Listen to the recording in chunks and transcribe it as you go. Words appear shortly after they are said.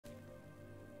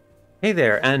Hey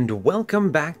there, and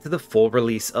welcome back to the full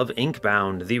release of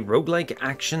Inkbound, the roguelike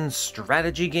action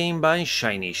strategy game by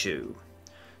Shiny Shoe.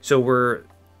 So we're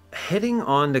heading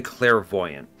on to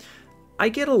Clairvoyant. I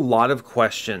get a lot of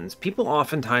questions. People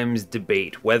oftentimes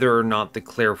debate whether or not the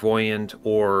Clairvoyant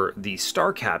or the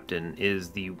Star Captain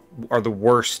are the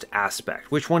worst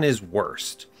aspect. Which one is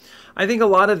worst? I think a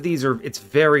lot of these it's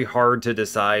very hard to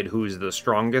decide who's the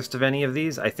strongest of any of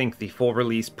these. I think the full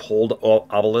release pulled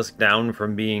Obelisk down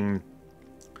from being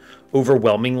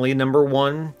overwhelmingly number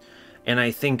one, and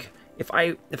I think if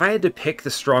I had to pick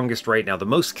the strongest right now, the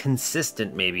most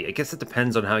consistent maybe, I guess it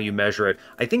depends on how you measure it,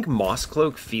 I think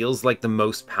Mosscloak feels like the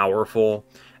most powerful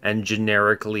and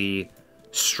generically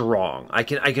strong. I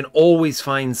can always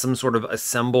find some sort of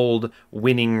assembled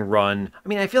winning run. I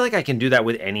mean, I feel like I can do that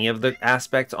with any of the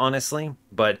aspects, honestly,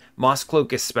 but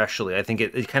Mosscloak especially, I think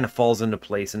it kind of falls into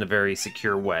place in a very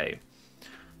secure way.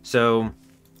 So,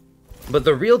 but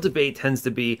the real debate tends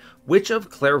to be which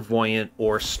of Clairvoyant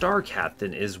or Star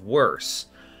Captain is worse.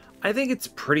 I think it's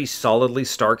pretty solidly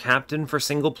Star Captain for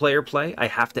single player play. I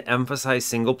have to emphasize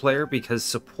single player because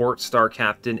support Star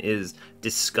Captain is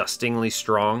disgustingly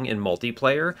strong in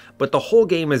multiplayer, but the whole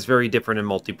game is very different in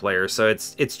multiplayer, so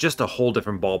it's just a whole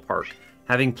different ballpark.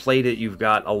 Having played it, you've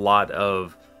got a lot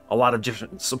of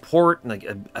different support. Like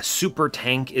a super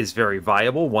tank is very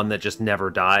viable, one that just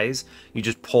never dies. You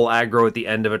just pull aggro at the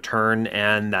end of a turn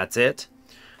and that's it.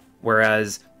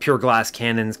 Whereas pure glass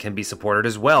cannons can be supported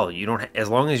as well. You don't, as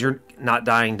long as you're not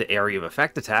dying to area of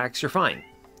effect attacks, you're fine.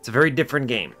 It's a very different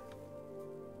game.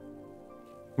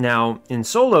 Now, in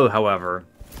solo, however,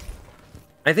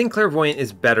 I think Clairvoyant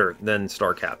is better than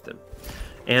Star Captain.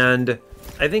 And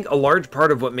I think a large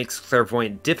part of what makes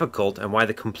Clairvoyant difficult and why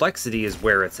the complexity is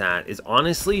where it's at is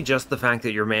honestly just the fact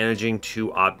that you're managing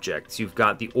two objects. You've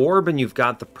got the orb and you've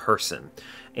got the person.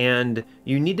 And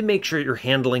you need to make sure you're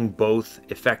handling both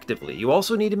effectively. You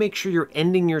also need to make sure you're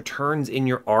ending your turns in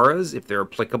your auras if they're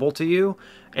applicable to you.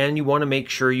 And you want to make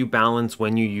sure you balance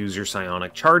when you use your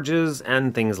psionic charges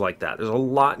and things like that. There's a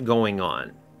lot going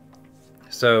on.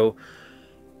 So,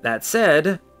 that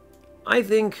said, I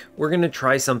think we're going to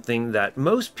try something that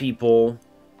most people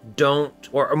don't,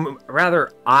 or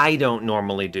rather, I don't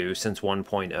normally do since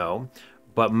 1.0,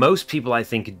 but most people I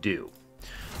think do.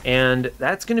 And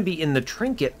that's going to be in the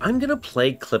trinket. I'm going to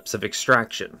play Clips of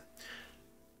Extraction.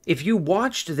 If you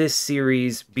watched this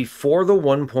series before the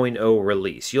 1.0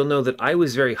 release, you'll know that I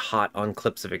was very hot on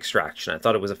Clips of Extraction. I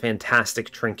thought it was a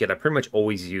fantastic trinket. I pretty much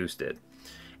always used it.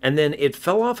 And then it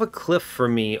fell off a cliff for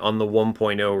me on the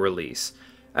 1.0 release.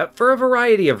 For a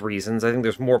variety of reasons. I think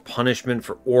there's more punishment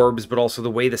for orbs, but also the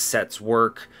way the sets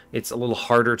work. It's a little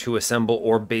harder to assemble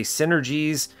orb-based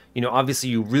synergies. You know, obviously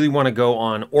you really want to go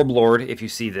on Orb Lord if you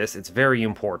see this. It's very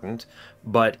important.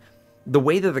 But the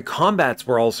way that the combats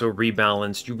were also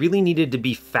rebalanced, you really needed to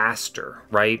be faster,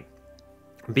 right?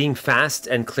 Being fast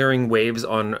and clearing waves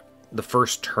on the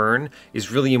first turn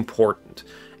is really important.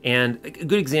 And a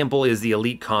good example is the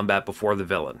elite combat before the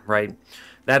villain, right?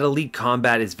 That elite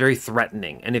combat is very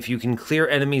threatening, and if you can clear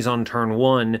enemies on turn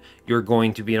one, you're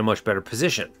going to be in a much better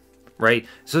position, right?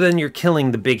 So then you're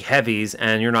killing the big heavies,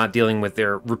 and you're not dealing with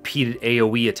their repeated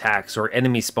AoE attacks or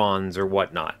enemy spawns or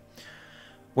whatnot.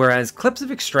 Whereas Clips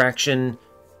of Extraction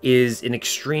is an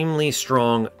extremely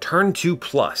strong turn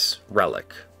 2+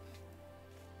 relic.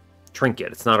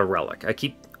 Trinket, it's not a relic. I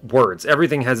keep words,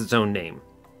 everything has its own name.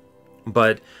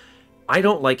 But I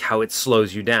don't like how it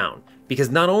slows you down. Because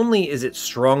not only is it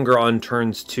stronger on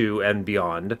turns 2 and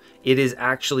beyond, it is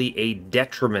actually a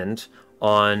detriment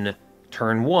on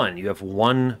turn 1. You have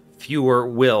one fewer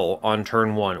will on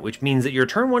turn 1, which means that your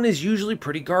turn 1 is usually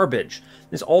pretty garbage.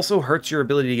 This also hurts your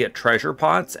ability to get treasure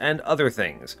pots and other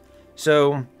things.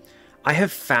 So I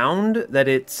have found that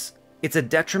it's a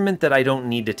detriment that I don't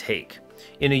need to take.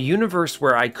 In a universe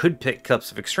where I could pick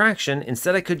Clips of Extraction,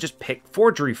 instead I could just pick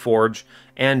Forgery Forge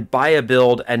and buy a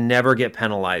build and never get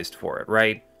penalized for it,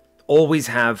 right? Always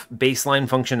have baseline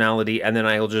functionality and then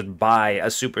I'll just buy a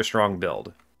super strong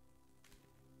build.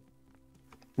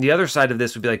 The other side of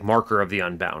this would be like Marker of the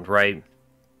Unbound, right?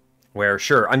 Where,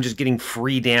 sure, I'm just getting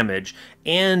free damage,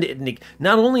 and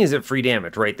not only is it free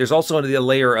damage, right, there's also the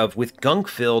layer of, with Gunk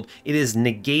Filled, it is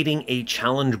negating a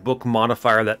challenge book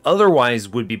modifier that otherwise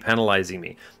would be penalizing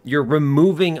me. You're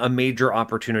removing a major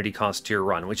opportunity cost to your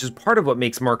run, which is part of what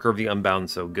makes Marker of the Unbound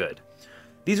so good.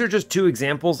 These are just two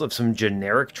examples of some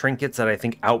generic trinkets that I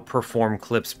think outperform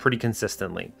Clips pretty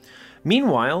consistently.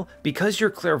 Meanwhile, because you're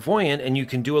clairvoyant and you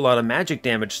can do a lot of magic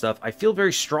damage stuff, I feel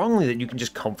very strongly that you can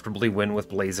just comfortably win with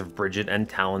Blaze of Bridget and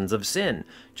Talons of Sin.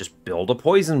 Just build a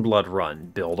Poison Blood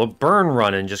run, build a Burn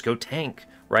run, and just go tank,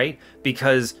 right?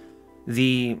 Because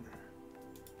the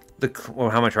Well,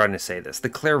 how am I trying to say this? The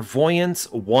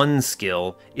Clairvoyance 1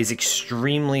 skill is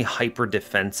extremely hyper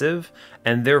defensive,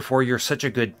 and therefore you're such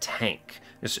a good tank.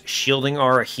 There's shielding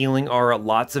aura, healing aura,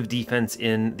 lots of defense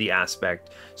in the aspect,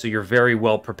 so you're very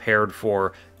well prepared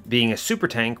for being a super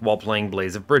tank while playing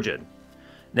Blaze of Brigid.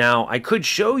 Now, I could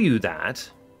show you that.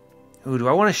 Ooh, do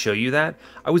I want to show you that?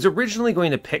 I was originally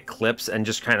going to pick clips and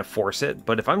just kind of force it,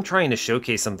 but if I'm trying to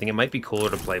showcase something, it might be cooler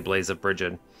to play Blaze of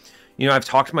Brigid. You know, I've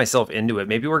talked myself into it.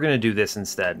 Maybe we're going to do this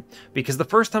instead. Because the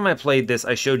first time I played this,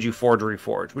 I showed you Forgery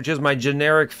Forge, which is my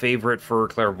generic favorite for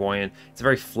Clairvoyant. It's a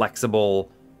very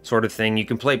flexible sort of thing. You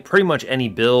can play pretty much any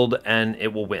build, and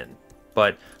it will win.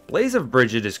 But Blaze of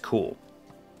Brigid is cool.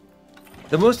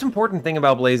 The most important thing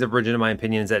about Blaze of Brigid, in my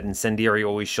opinion, is that Incendiary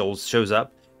always shows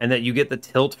up, and that you get the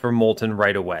tilt for Molten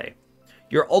right away.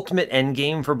 Your ultimate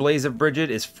endgame for Blaze of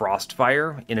Brigid is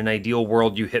Frostfire. In an ideal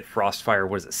world, you hit Frostfire,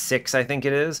 what is it, 6 I think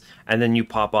it is, and then you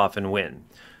pop off and win.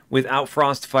 Without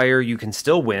Frostfire, you can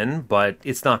still win, but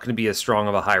it's not going to be as strong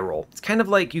of a high roll. It's kind of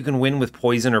like you can win with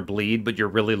Poison or Bleed, but you're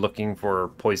really looking for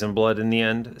Poison Blood in the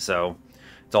end, so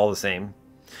it's all the same.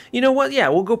 You know what? Yeah,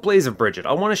 we'll go Blaze of Brigid.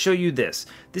 I want to show you this.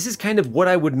 This is kind of what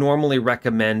I would normally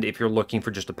recommend if you're looking for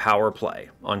just a power play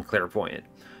on Clairvoyant.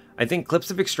 I think Clips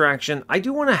of Extraction, I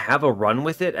do want to have a run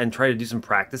with it and try to do some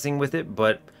practicing with it,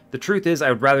 but the truth is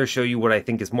I would rather show you what I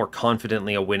think is more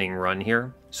confidently a winning run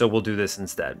here, so we'll do this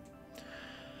instead.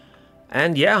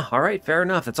 And yeah, alright, fair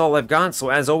enough, that's all I've got, so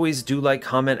as always, do like,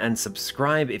 comment, and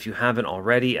subscribe if you haven't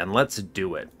already, and let's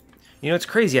do it. You know, it's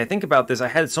crazy, I think about this, I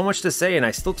had so much to say, and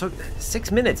I still took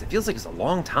 6 minutes, it feels like it's a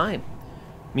long time.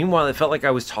 Meanwhile, it felt like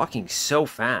I was talking so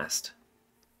fast.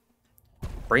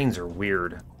 Brains are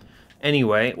weird.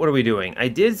 Anyway, what are we doing? I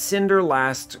did Cinder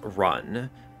last run.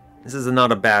 This is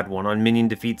not a bad one. On minion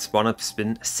defeat, spawn up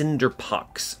Cinder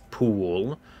Pucks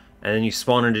pool, and then you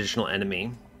spawn an additional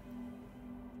enemy.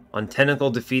 On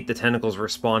Tentacle defeat, the tentacles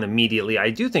respawn immediately.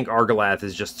 I do think Argalath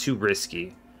is just too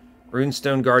risky.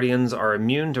 Runestone Guardians are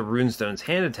immune to Runestone's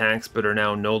hand attacks, but are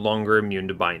now no longer immune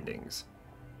to bindings.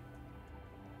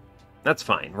 That's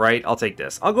fine, right? I'll take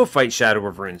this. I'll go fight Shadow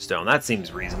of Runestone. That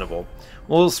seems reasonable.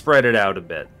 We'll spread it out a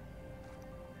bit.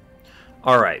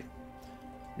 Alright,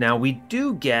 now we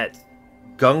do get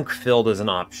Gunk-Filled as an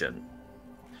option.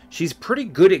 She's pretty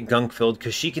good at Gunk-Filled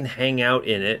because she can hang out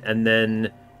in it and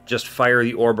then just fire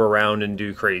the orb around and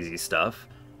do crazy stuff.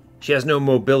 She has no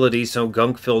mobility, so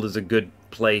Gunk-Filled is a good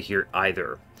play here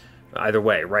either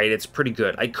way, right? It's pretty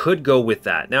good. I could go with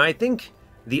that. Now I think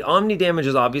the Omni damage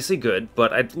is obviously good,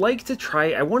 but I'd like to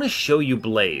try, I want to show you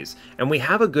Blaze, and we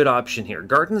have a good option here.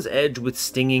 Garden's Edge with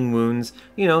Stinging Wounds,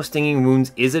 you know, Stinging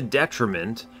Wounds is a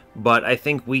detriment, but I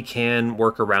think we can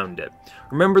work around it.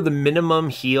 Remember, the minimum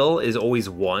heal is always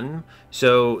 1,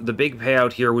 so the big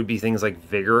payout here would be things like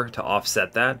Vigor to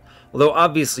offset that, although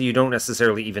obviously you don't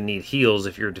necessarily even need heals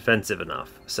if you're defensive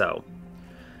enough, so...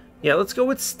 yeah, let's go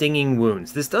with Stinging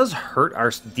Wounds. This does hurt our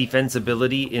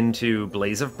defensibility into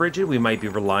Blaze of Brigid. We might be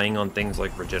relying on things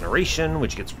like Regeneration,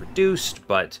 which gets reduced,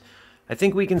 but I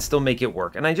think we can still make it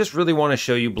work. And I just really want to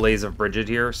show you Blaze of Brigid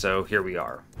here, so here we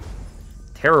are.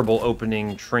 Terrible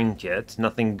opening trinket.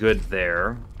 Nothing good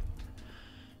there.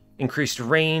 Increased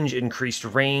range, increased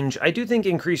range. I do think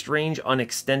increased range on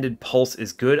Extended Pulse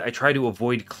is good. I try to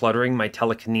avoid cluttering my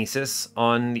telekinesis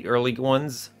on the early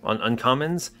ones, on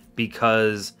uncommons,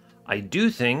 because... I do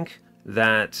think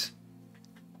that,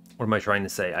 what am I trying to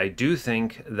say? I do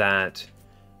think that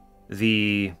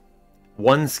the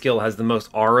one skill has the most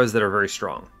auras that are very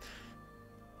strong.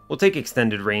 We'll take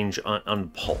extended range on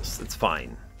Pulse, it's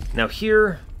fine. Now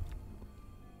here,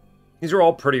 these are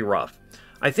all pretty rough.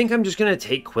 I think I'm just going to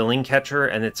take Quilling Catcher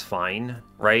and it's fine,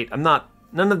 right?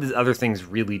 None of these other things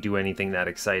really do anything that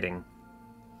exciting.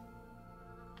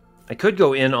 I could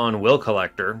go in on Will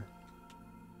Collector.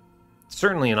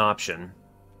 Certainly an option.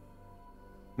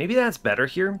 Maybe that's better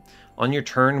here. On your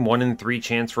turn, 1 in 3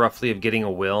 chance roughly of getting a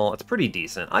will. It's pretty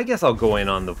decent. I guess I'll go in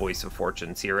on the Voice of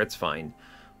Fortunes here. It's fine.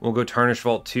 We'll go Tarnish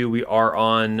Vault 2. We are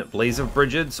on Blaze of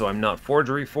Brigid, so I'm not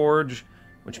Forgery Forge,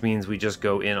 which means we just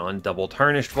go in on double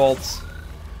Tarnished Vaults.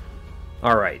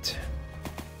 Alright.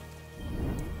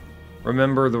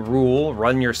 Remember the rule,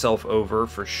 run yourself over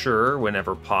for sure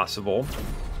whenever possible.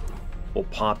 We'll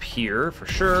pop here for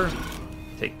sure.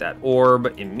 Take that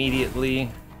orb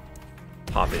immediately.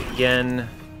 Pop it again.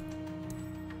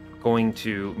 Going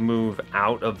to move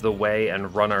out of the way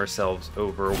and run ourselves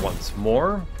over once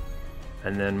more.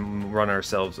 And then run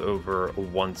ourselves over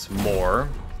once more.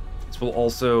 This will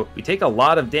also... we take a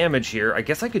lot of damage here. I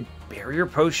guess I could Barrier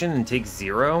Potion and take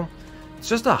 0. It's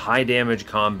just a high damage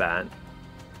combat.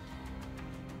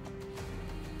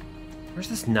 Where's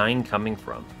this 9 coming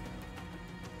from?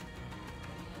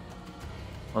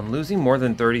 On losing more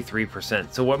than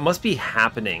 33%. So what must be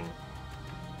happening?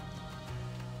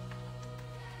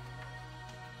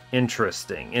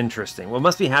 Interesting, interesting. What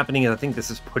must be happening is I think this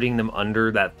is putting them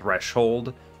under that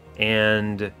threshold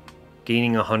and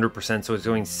gaining 100%, so it's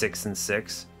going 6 and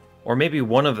 6. Or maybe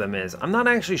one of them is. I'm not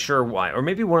actually sure why. Or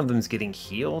maybe one of them is getting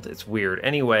healed. It's weird.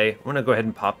 Anyway, I'm going to go ahead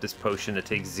and pop this potion to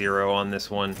take 0 on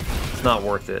this one. It's not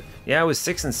worth it. Yeah, it was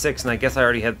 6 and 6, and I guess I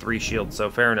already had 3 shields,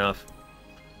 so fair enough.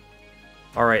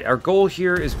 Alright, our goal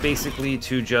here is basically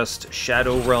to just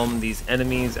Shadow Realm these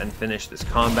enemies and finish this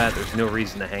combat. There's no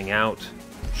reason to hang out.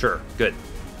 Sure, good.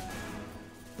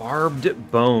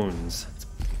 Barbed Bones. It's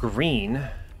green.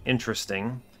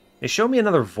 Interesting. They show me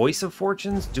another Voice of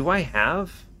Fortunes. Do I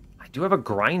have? I do have a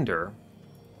Grinder.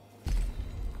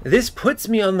 This puts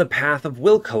me on the path of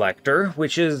Will Collector,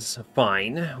 which is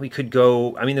fine. We could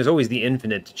go... I mean, there's always the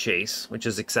Infinite to chase, which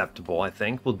is acceptable, I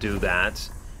think. We'll do that.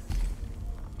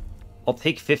 I'll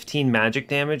take 15 magic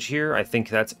damage here. I think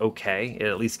that's okay. It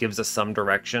at least gives us some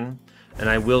direction. And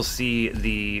I will see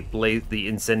the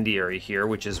Incendiary here,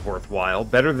 which is worthwhile.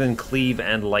 Better than Cleave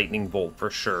and Lightning Bolt, for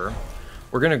sure.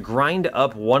 We're going to grind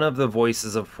up one of the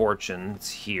Voices of Fortunes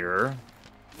here.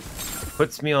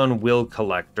 Puts me on Will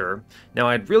Collector. Now,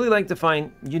 I'd really like to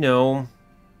find, you know,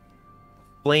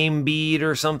 Flame Bead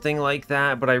or something like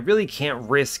that, but I really can't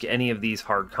risk any of these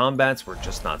hard combats. We're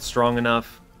just not strong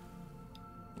enough.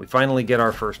 We finally get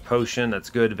our first potion. That's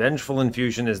good. Vengeful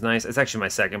Infusion is nice. It's actually my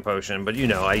second potion, but you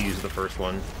know, I used the first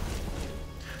one.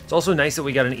 It's also nice that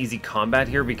we got an easy combat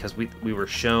here because we were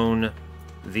shown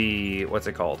the... what's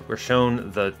it called? We're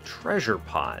shown the treasure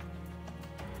pot.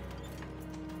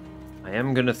 I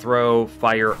am going to throw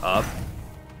fire up.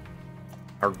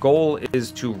 Our goal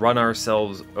is to run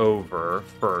ourselves over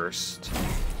first.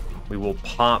 We will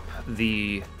pop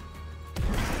the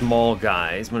small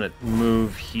guys. I'm going to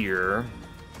move here.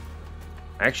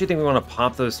 I actually think we want to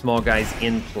pop those small guys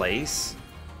in place.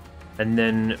 And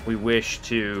then we wish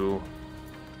to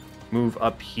move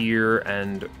up here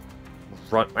and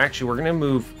run. Actually, we're going to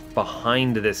move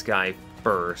behind this guy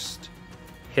first.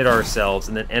 Hit ourselves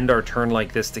and then end our turn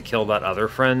like this to kill that other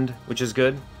friend, which is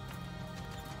good.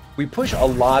 We push a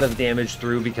lot of damage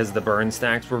through because of the burn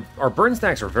stacks. Our burn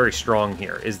stacks are very strong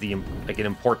here, is an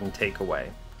important takeaway.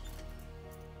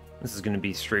 This is going to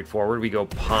be straightforward. We go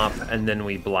pop and then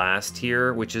we blast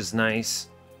here, which is nice.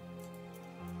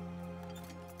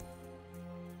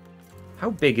 How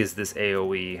big is this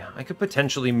AoE? I could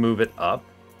potentially move it up,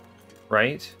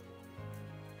 right?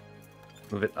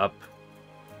 Move it up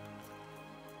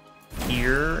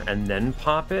here and then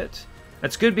pop it.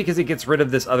 That's good because it gets rid of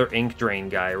this other ink drain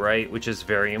guy, right? Which is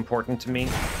very important to me.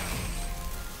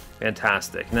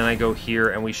 Fantastic. And then I go here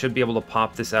and we should be able to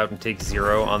pop this out and take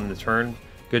 0 on the turn.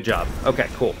 Good job. Okay,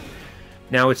 cool.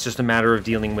 Now it's just a matter of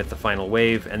dealing with the final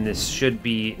wave, and this should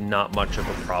be not much of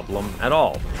a problem at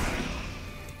all.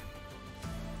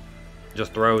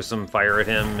 Just throw some fire at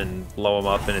him and blow him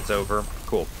up and it's over.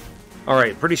 Cool.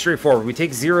 Alright, pretty straightforward. We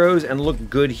take 0s and look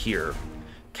good here.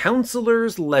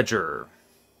 Counselor's Ledger.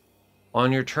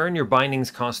 On your turn, your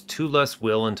bindings cost 2 less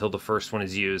will until the first one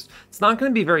is used. It's not going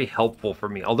to be very helpful for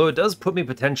me, although it does put me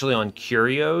potentially on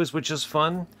Curios, which is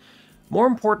fun. More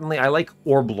importantly, I like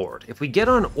Orb Lord. If we get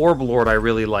on Orb Lord, I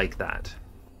really like that.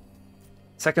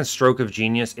 Second Stroke of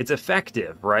Genius. It's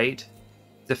effective, right?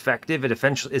 It's effective. It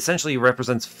essentially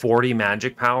represents 40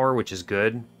 magic power, which is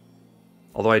good.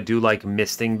 Although I do like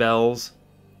Misting Bells.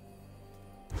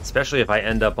 Especially if I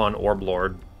end up on Orb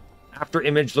Lord. After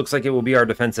Image looks like it will be our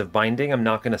defensive binding. I'm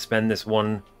not going to spend this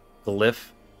one glyph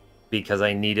because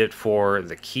I need it for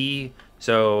the key.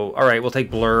 So, alright, we'll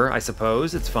take Blur, I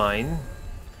suppose. It's fine.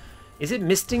 Is it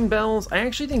Misting Bells? I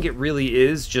actually think it really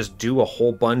is just do a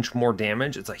whole bunch more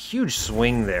damage. It's a huge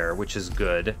swing there, which is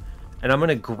good. And I'm going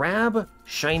to grab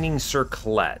Shining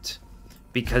Circlet,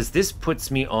 because this puts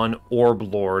me on Orb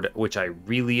Lord, which I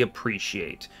really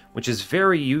appreciate, which is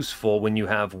very useful when you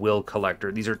have Will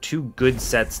Collector. These are 2 good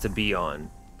sets to be on.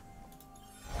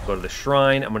 Go to the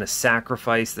Shrine. I'm going to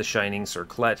sacrifice the Shining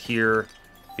Circlet here,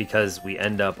 because we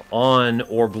end up on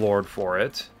Orb Lord for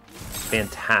it.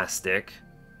 Fantastic.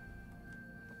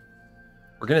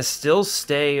 We're going to still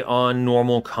stay on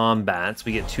normal combats.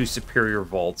 We get 2 superior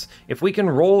vaults. If we can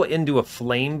roll into a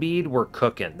flame bead, we're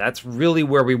cooking. That's really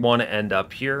where we want to end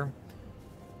up here.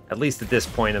 At least at this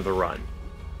point of the run.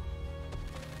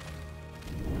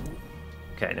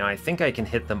 Okay, now I think I can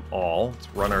hit them all. Let's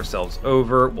run ourselves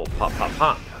over. We'll pop, pop,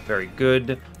 pop. Very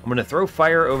good. I'm going to throw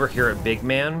fire over here at Big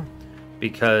Man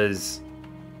because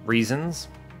reasons.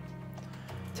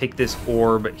 Take this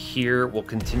orb here. We'll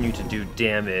continue to do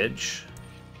damage.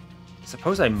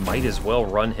 suppose I might as well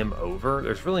run him over.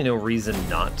 There's really no reason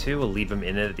not to. We'll leave him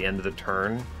in it at the end of the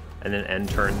turn, and then end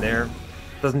turn there.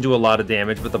 Doesn't do a lot of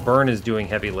damage, but the burn is doing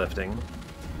heavy lifting.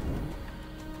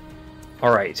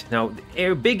 Alright, now,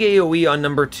 a big AoE on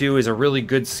number 2 is a really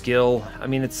good skill. I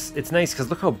mean, it's nice because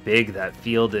look how big that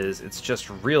field is. It's just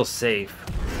real safe.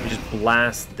 We just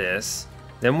blast this.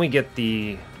 Then we get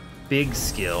the big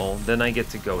skill. Then I get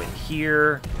to go in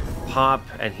here, pop,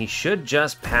 and he should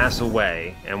just pass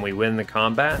away, and we win the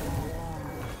combat.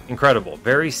 Incredible.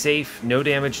 Very safe, no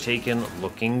damage taken,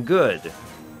 looking good.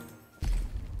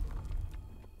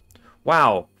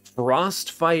 Wow,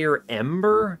 Frostfire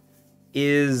Ember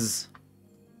is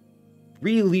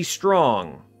really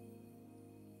strong.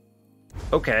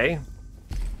 Okay.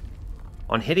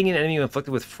 On hitting an enemy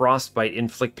inflicted with Frostbite,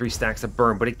 inflict 3 stacks of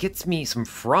burn, but it gets me some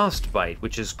Frostbite,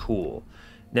 which is cool.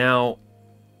 Now,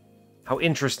 how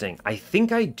interesting. I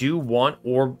think I do want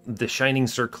the Shining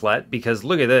Circlet, because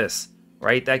look at this,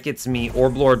 right? That gets me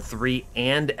Orb Lord 3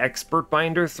 and Expert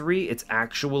Binder 3. It's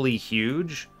actually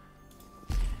huge.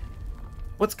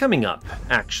 What's coming up,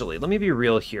 actually? Let me be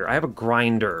real here. I have a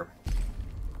grinder.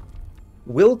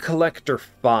 Will Collector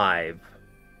 5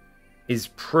 is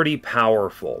pretty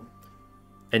powerful.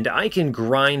 And I can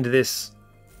grind this.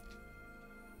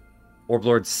 Orb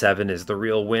Lord 7 is the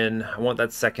real win. I want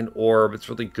that second orb. It's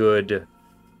really good.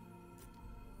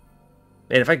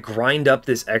 And if I grind up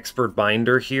this Expert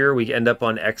Binder here, we end up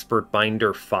on Expert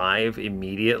Binder 5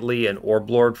 immediately and Orb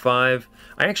Lord 5.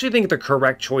 I actually think the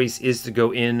correct choice is to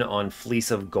go in on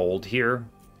Fleece of Gold here.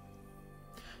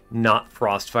 Not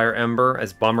Frostfire Ember,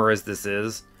 as bummer as this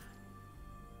is.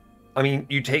 I mean,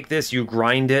 you take this, you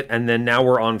grind it, and then now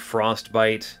we're on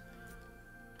Frostbite.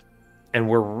 And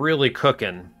we're really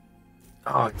cooking.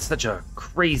 Oh, it's such a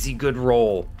crazy good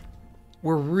roll.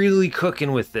 We're really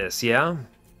cooking with this, yeah?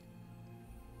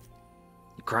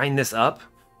 Grind this up.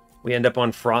 We end up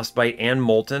on Frostbite and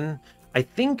Molten. I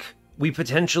think we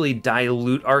potentially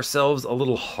dilute ourselves a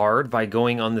little hard by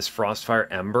going on this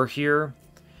Frostfire Ember here.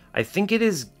 I think it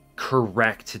is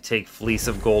correct to take Fleece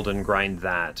of Gold and grind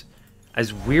that.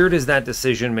 As weird as that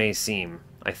decision may seem,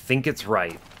 I think it's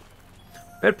right.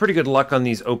 We had pretty good luck on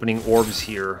these opening orbs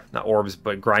here. Not orbs,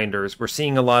 but grinders. We're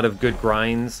seeing a lot of good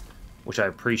grinds, which I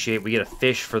appreciate. We get a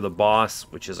fish for the boss,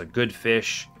 which is a good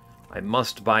fish. I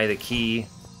must buy the key.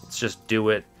 Let's just do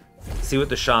it. See what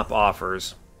the shop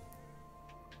offers.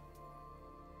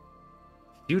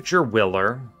 Future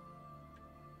Willer.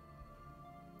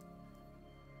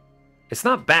 It's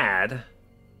not bad,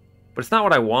 but it's not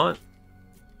what I want.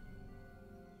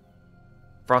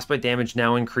 Frostbite damage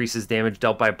now increases damage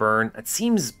dealt by burn. That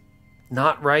seems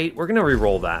not right. We're going to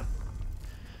re-roll that.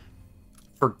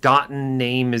 Forgotten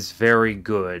Name is very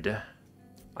good.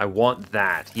 I want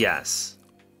that, yes.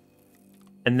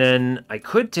 And then I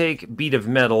could take Beat of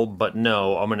Metal, but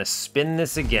no. I'm going to spin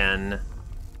this again.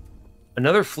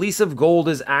 Another Fleece of Gold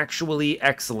is actually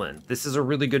excellent. This is a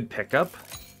really good pickup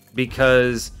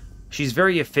because she's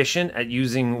very efficient at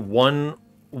using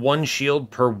one shield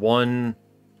per one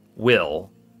will,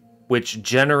 which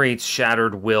generates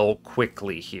Shattered Will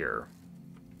quickly here.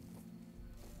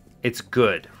 It's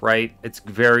good, right? It's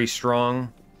very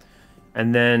strong.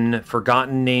 And then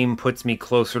Forgotten Name puts me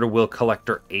closer to Will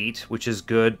Collector 8, which is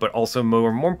good, but also more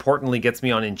importantly gets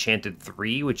me on Enchanted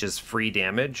 3, which is free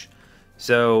damage.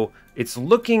 So it's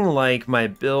looking like my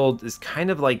build is kind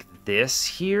of like this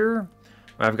here.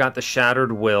 I've got the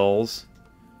Shattered Wills.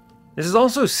 This is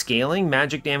also scaling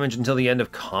magic damage until the end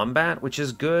of combat, which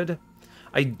is good.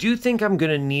 I do think I'm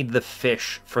going to need the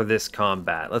fish for this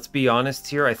combat. Let's be honest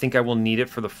here. I think I will need it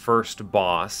for the first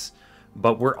boss.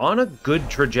 But we're on a good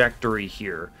trajectory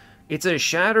here. It's a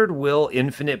Shattered Will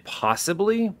Infinite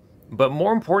possibly. But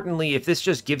more importantly, if this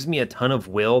just gives me a ton of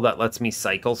will that lets me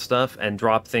cycle stuff and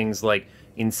drop things like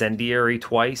Incendiary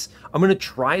twice, I'm going to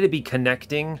try to be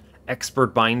connecting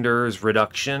Expert Binder's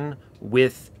reduction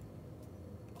with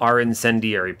our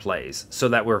Incendiary plays so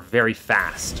that we're very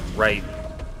fast, right?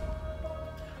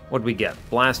 What'd we get?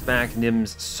 Blastback,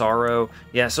 Nim's Sorrow.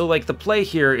 Yeah, so like the play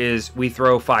here is we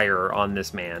throw fire on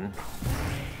this man,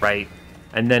 right?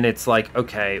 And then it's like,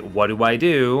 okay, what do I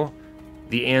do?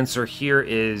 The answer here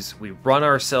is we run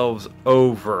ourselves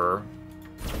over.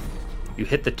 You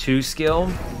hit the 2 skill,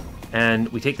 and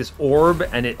we take this orb,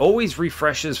 and it always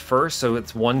refreshes first, so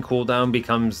its 1 cooldown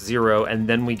becomes 0, and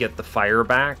then we get the fire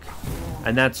back.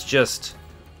 And that's just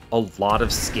a lot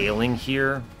of scaling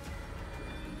here.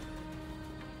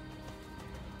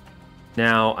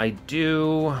 Now, I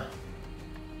do...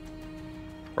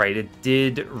 Right, it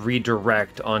did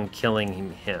redirect on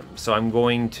killing him. So I'm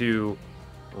going to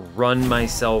run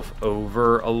myself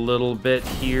over a little bit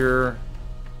here.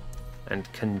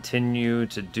 and continue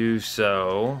to do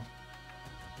so.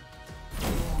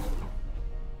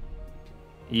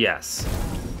 Yes.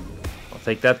 I'll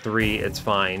take that 3. It's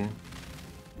fine.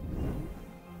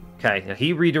 Okay, now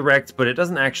he redirects, but it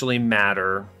doesn't actually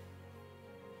matter.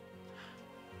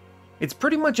 It's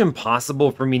pretty much impossible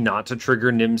for me not to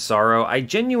trigger Nim's Sorrow. I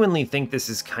genuinely think this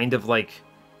is kind of like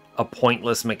a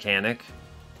pointless mechanic,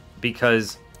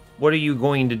 because what are you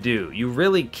going to do? You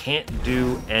really can't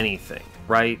do anything,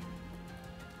 right?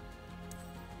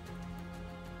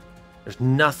 There's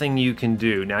nothing you can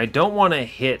do. Now, I don't want to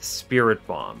hit Spirit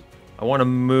Bomb. I want to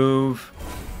move,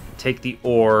 take the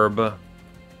orb,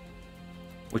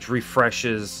 which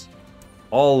refreshes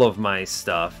all of my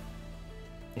stuff.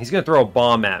 He's going to throw a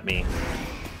bomb at me,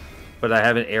 but I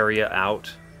have an area out.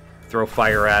 Throw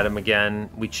fire at him again.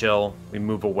 We chill. We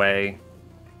move away.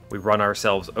 We run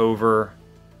ourselves over.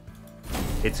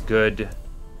 It's good.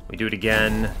 We do it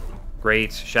again.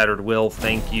 Great. Shattered Will,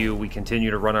 thank you. We continue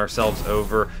to run ourselves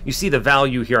over. You see the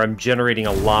value here. I'm generating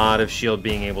a lot of shield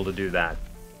being able to do that.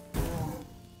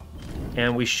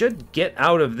 And we should get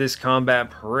out of this combat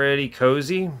pretty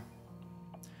cozy.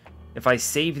 If I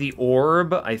save the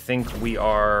orb, I think we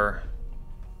are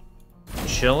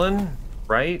chilling,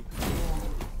 right?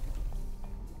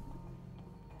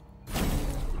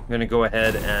 I'm going to go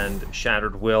ahead and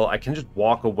Shattered Will. I can just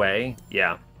walk away.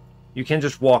 Yeah, you can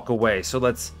just walk away. So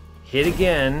let's hit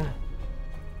again.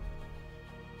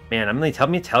 Man, let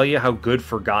me tell you how good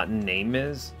Forgotten Name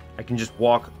is. I can just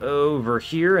walk over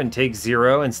here and take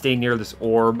 0 and stay near this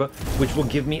orb, which will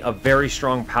give me a very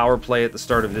strong power play at the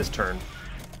start of this turn,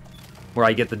 where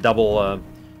I get the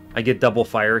double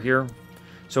fire here.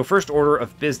 So first order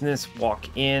of business, walk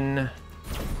in,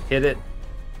 hit it,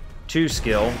 2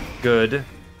 skill, good.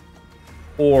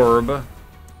 Orb,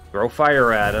 throw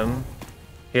fire at him,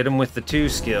 hit him with the 2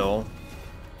 skill,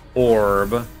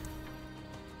 orb,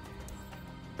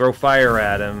 throw fire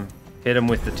at him, hit him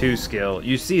with the 2 skill.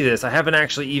 You see this, I haven't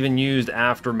actually even used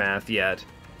Aftermath yet,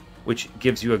 which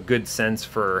gives you a good sense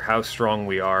for how strong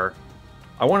we are.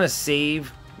 I want to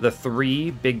save the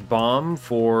 3 big bomb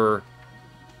for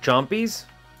Chompies.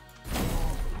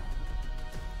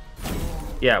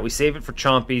 Yeah, we save it for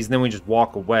Chompies, and then we just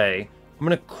walk away. I'm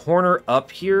going to corner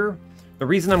up here. The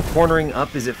reason I'm cornering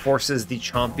up is it forces the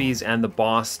Chompies and the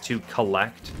boss to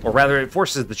collect. Or rather, it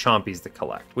forces the Chompies to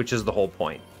collect, which is the whole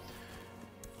point.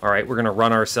 Alright, we're going to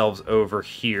run ourselves over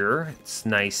here. It's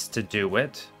nice to do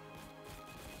it.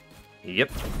 Yep.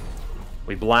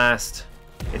 We blast.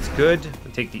 It's good.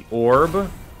 We take the orb.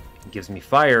 It gives me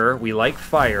fire. We like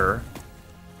fire.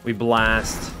 We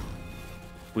blast.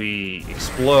 We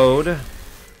explode.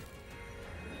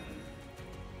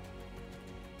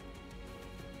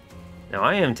 Now,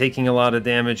 I am taking a lot of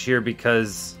damage here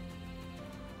because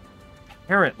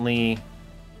apparently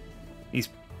these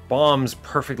bombs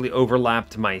perfectly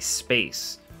overlapped my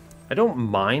space. I don't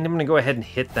mind. I'm going to go ahead and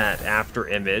hit that after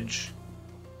image.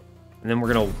 And then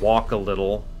we're going to walk a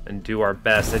little and do our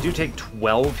best. I do take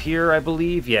 12 here, I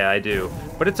believe. Yeah, I do.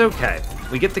 But it's okay.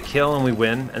 We get the kill and we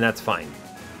win, and that's fine.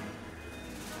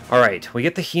 Alright, we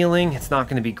get the healing. It's not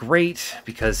going to be great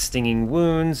because stinging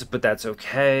wounds, but that's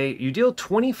okay. You deal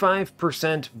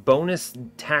 25% bonus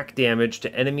attack damage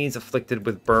to enemies afflicted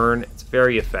with burn. It's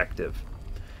very effective,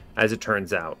 as it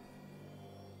turns out.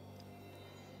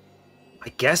 I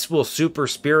guess we'll Super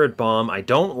Spirit Bomb. I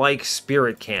don't like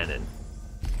Spirit Cannon.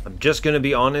 I'm just going to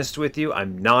be honest with you.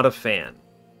 I'm not a fan.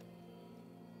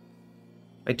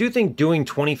 I do think doing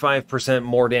 25%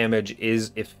 more damage is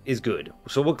good,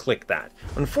 so we'll click that.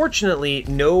 Unfortunately,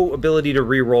 no ability to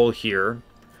reroll here.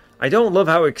 I don't love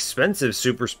how expensive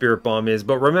Super Spirit Bomb is,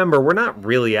 but remember, we're not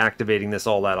really activating this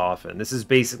all that often. This is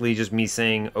basically just me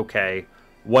saying, okay,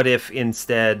 what if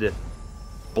instead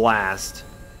Blast?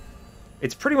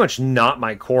 It's pretty much not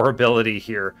my core ability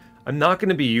here. I'm not going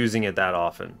to be using it that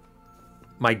often.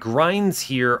 My grinds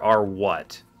here are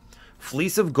what?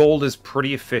 Fleece of Gold is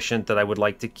pretty efficient that I would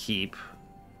like to keep.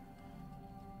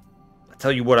 I'll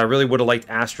tell you what, I really would have liked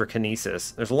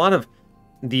Astrokinesis. There's a lot of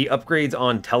the upgrades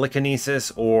on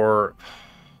Telekinesis or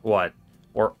what?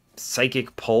 Or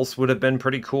Psychic Pulse would have been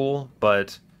pretty cool,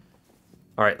 but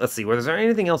alright, let's see. Was there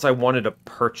anything else I wanted to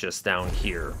purchase down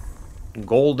here?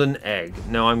 Golden Egg.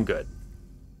 No, I'm good.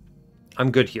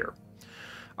 I'm good here.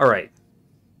 Alright.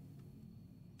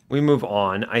 We move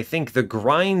on. I think the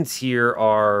grinds here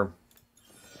are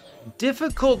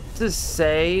difficult to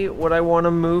say what I want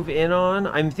to move in on.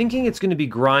 I'm thinking it's going to be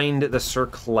grind the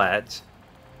Circlet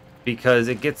because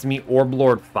it gets me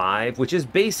Orblord 5, which is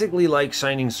basically like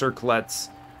Shining Circlet's,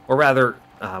 or rather,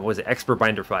 was it Expert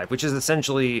Binder 5, which is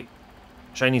essentially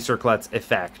Shining Circlet's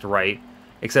effect, right?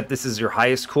 except this is your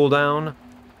highest cooldown.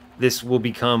 This will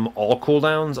become all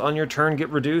cooldowns on your turn get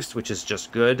reduced, which is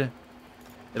just good.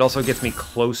 It also gets me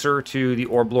closer to the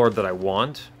Orb Lord that I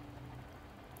want.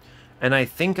 And I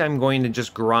think I'm going to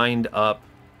just grind up.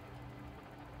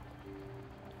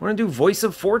 I want to do Voice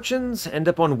of Fortunes, end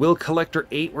up on Will Collector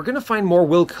 8. We're going to find more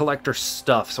Will Collector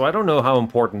stuff, so I don't know how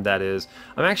important that is.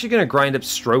 I'm actually going to grind up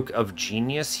Stroke of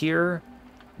Genius here,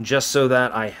 just so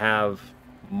that I have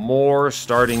more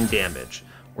starting damage.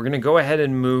 We're going to go ahead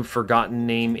and move Forgotten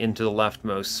Name into the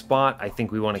leftmost spot. I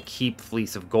think we want to keep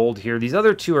Fleece of Gold here. These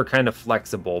other two are kind of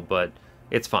flexible, but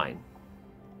it's fine.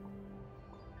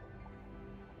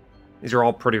 These are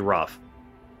all pretty rough.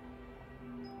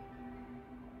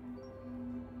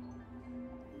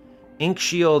 Ink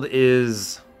Shield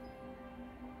is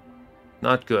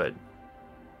not good.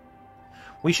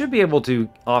 We should be able to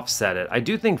offset it. I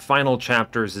do think Final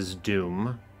Chapters is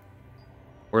Doom.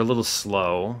 We're a little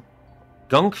slow.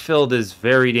 Gunk-Filled is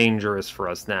very dangerous for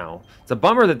us now. It's a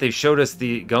bummer that they showed us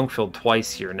the Gunk-Filled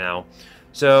twice here now.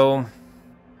 So,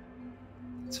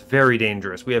 it's very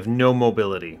dangerous. We have no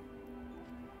mobility.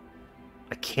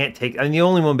 I can't take... I mean, the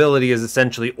only mobility is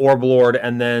essentially Orb Lord,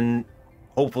 and then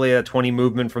hopefully a 20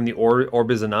 movement from the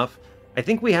orb is enough. I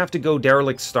think we have to go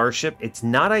Derelict Starship. It's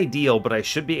not ideal, but I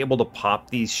should be able to pop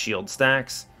these shield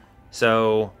stacks.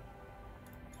 So,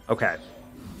 okay.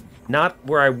 Not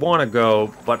where I want to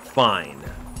go, but fine.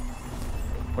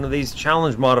 One of these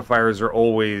challenge modifiers are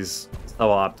always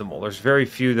suboptimal. There's very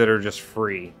few that are just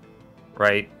free,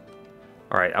 right?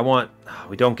 All right, I want...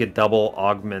 We don't get double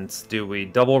augments, do we?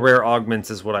 Double rare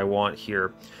augments is what I want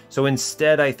here. So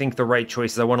instead, I think the right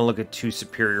choice is I want to look at 2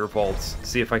 superior vaults.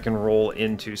 See if I can roll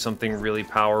into something really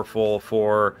powerful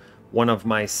for one of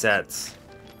my sets.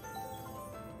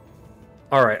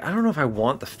 All right, I don't know if I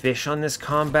want the fish on this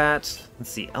combat. Let's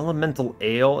see, Elemental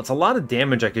Ale. It's a lot of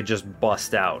damage I could just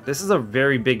bust out. This is a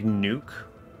very big nuke.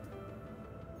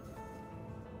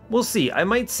 We'll see. I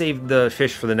might save the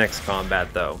fish for the next combat,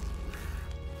 though.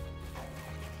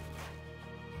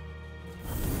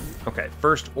 Okay,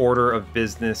 first order of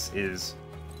business is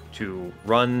to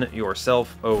run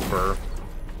yourself over.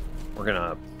 We're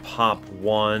gonna pop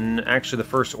 1. Actually, the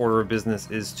first order of business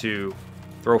is to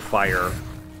throw fire.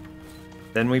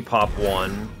 Then we pop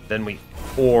 1. Then we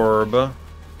orb. I'm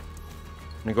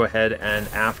gonna go ahead and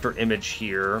after image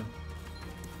here.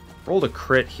 Rolled a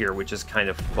crit here, which is kind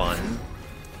of fun.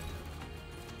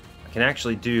 I can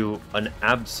actually do an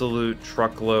absolute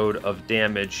truckload of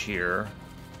damage here.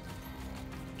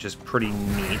 Which is pretty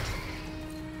neat.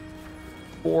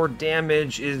 4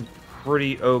 damage is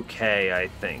pretty okay, I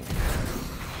think.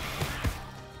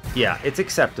 Yeah, it's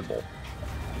acceptable.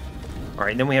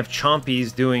 Alright, then we have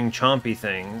Chompies doing Chompy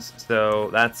things, so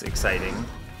that's exciting.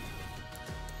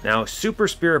 Now, Super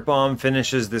Spirit Bomb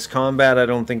finishes this combat. I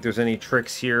don't think there's any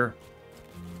tricks here.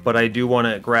 But I do want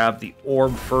to grab the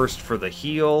orb first for the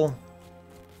heal.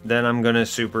 Then I'm going to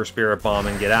Super Spirit Bomb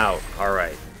and get out.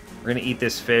 Alright. We're going to eat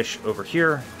this fish over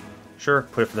here. Sure,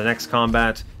 put it for the next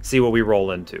combat. See what we roll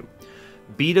into.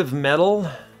 Bead of Metal.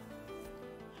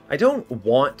 I don't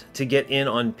want to get in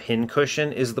on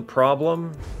Pincushion is the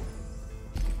problem.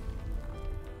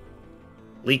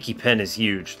 Leaky Pen is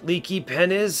huge. Leaky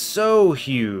Pen is so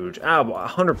huge.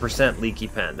 100% Leaky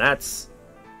Pen. That's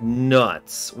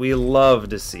nuts. We love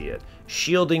to see it.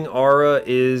 Shielding Aura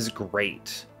is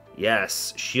great.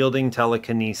 Yes, Shielding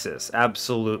Telekinesis.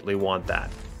 Absolutely want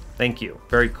that. Thank you.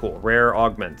 Very cool. Rare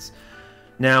augments.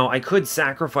 Now, I could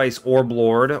sacrifice Orb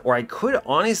Lord, or I could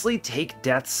honestly take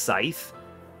Death's Scythe.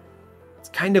 It's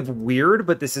kind of weird,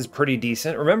 but this is pretty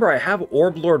decent. Remember, I have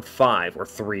Orb Lord 5, or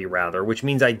 3 rather, which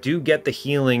means I do get the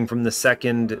healing from the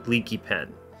second Leaky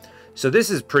Pen. So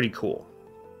this is pretty cool.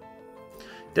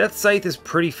 Death's Scythe is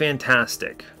pretty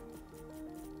fantastic.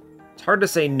 It's hard to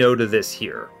say no to this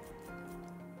here.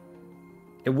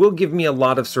 It will give me a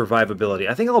lot of survivability.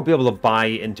 I think I'll be able to buy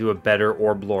into a better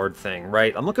Orb Lord thing,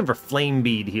 right? I'm looking for Flame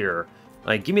Bead here.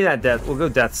 Like, give me that death. We'll go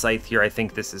Death Scythe here. I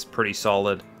think this is pretty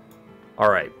solid.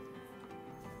 Alright.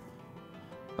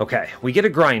 Okay, we get a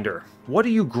grinder. What do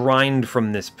you grind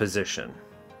from this position?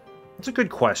 That's a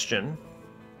good question.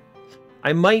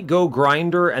 I might go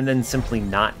grinder and then simply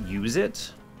not use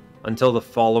it until the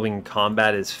following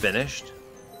combat is finished,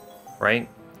 right?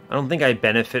 I don't think I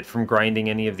benefit from grinding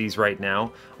any of these right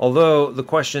now. Although, the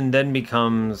question then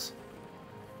becomes...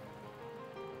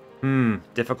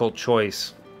 difficult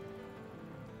choice.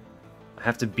 I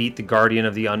have to beat the Guardian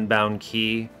of the Unbound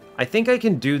key. I think I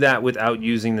can do that without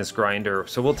using this grinder,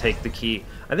 so we'll take the key.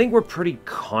 I think we're pretty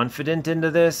confident into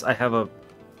this. I have a...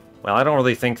 Well, I don't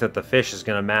really think that the fish is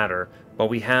going to matter, But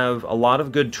we have a lot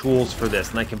of good tools for this,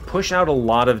 and I can push out a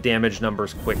lot of damage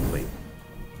numbers quickly.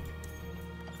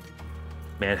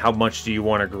 Man, how much do you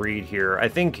want to greed here? I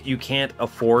think you can't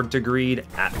afford to greed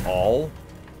at all.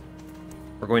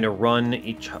 We're going to run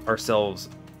ourselves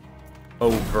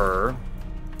over.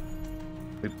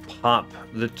 We pop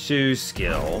the 2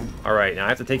 skill. All right, now I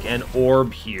have to take an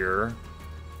orb here.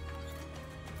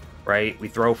 Right, we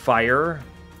throw fire.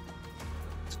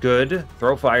 It's good.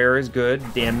 Throw fire is good.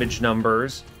 Damage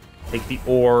numbers. Take the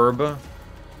orb.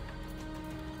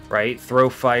 Right, throw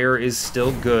fire is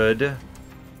still good.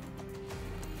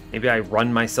 Maybe I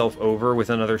run myself over with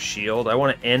another shield. I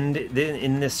want to end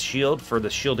in this shield for the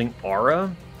shielding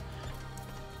aura.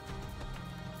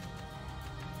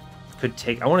 Could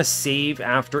take... I want to save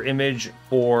after image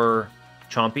for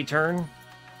Chompy turn.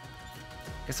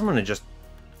 Guess I'm going to just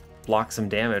block some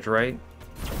damage, right?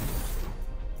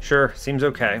 Sure, seems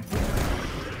okay.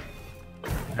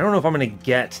 I don't know if I'm going to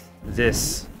get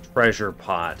this treasure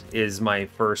pot, is my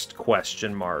first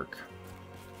question mark.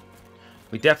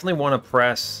 We definitely want to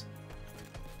press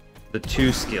the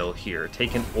 2 skill here.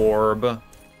 Take an orb,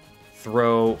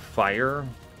 throw fire.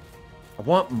 I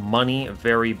want money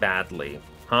very badly,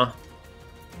 huh?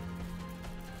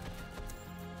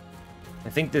 I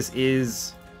think this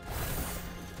is...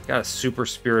 Got a super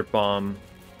spirit bomb.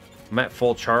 I'm at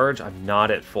full charge. I'm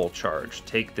not at full charge.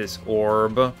 Take this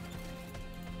orb. Let's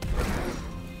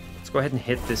go ahead and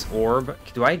hit this orb.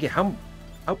 Do I get... How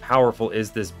powerful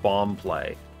is this bomb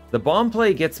play? The bomb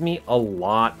play gets me a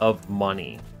lot of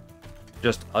money.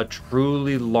 Just a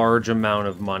truly large amount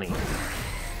of money.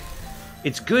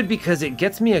 It's good because it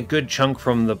gets me a good chunk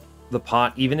from the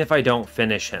pot, even if I don't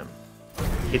finish him.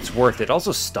 It's worth it.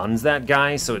 Also stuns that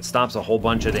guy, so it stops a whole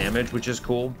bunch of damage, which is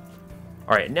cool.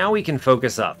 Alright, now we can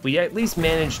focus up. We at least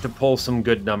managed to pull some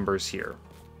good numbers here.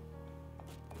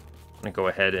 I'm going to go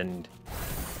ahead and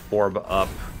orb up.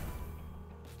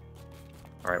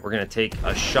 Alright, we're going to take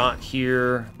a shot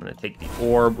here. I'm going to take the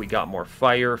orb. We got more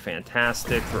fire.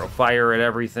 Fantastic. Throw fire at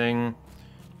everything.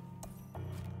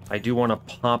 I do want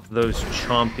to pop those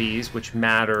chompies, which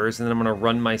matters. And then I'm going to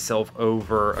run myself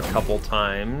over a couple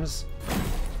times.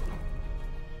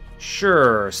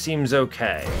 Sure, seems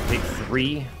okay. Take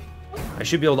 3. I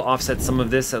should be able to offset some of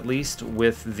this, at least,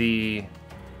 with the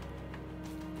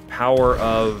power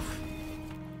of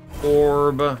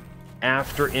orb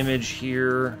after image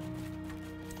here.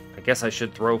 I guess I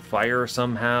should throw fire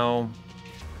somehow.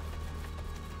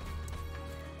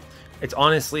 It's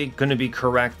honestly going to be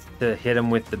correct to hit him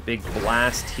with the big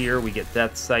blast here. We get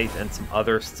Death Sight and some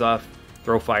other stuff.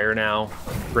 Throw fire now.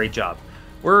 Great job.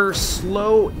 We're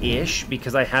slow-ish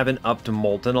because I haven't upped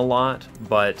Molten a lot,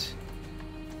 but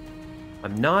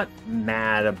I'm not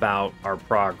mad about our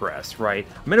progress, right?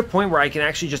 I'm at a point where I can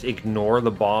actually just ignore the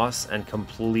boss and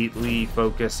completely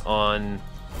focus on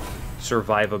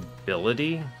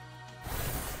survivability,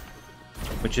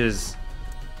 which is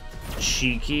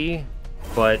cheeky,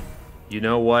 but you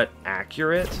know what?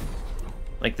 Accurate.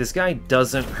 Like, this guy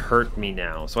doesn't hurt me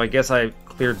now, so I guess I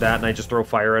cleared that and I just throw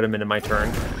fire at him into my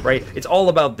turn, right? It's all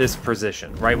about this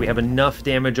position, right? We have enough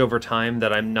damage over time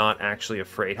that I'm not actually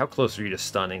afraid. How close are you to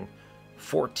stunning?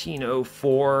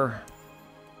 1404.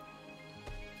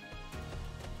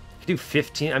 I could do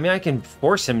 15. I mean, I can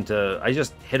force him to... I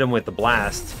just hit him with the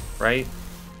blast, right?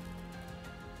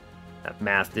 That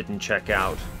math didn't check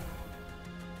out.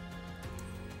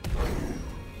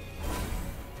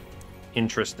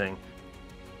 Interesting.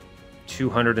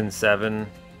 207.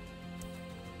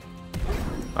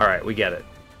 Alright, we get it.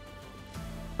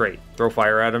 Great. Throw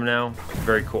fire at him now.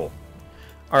 Very cool.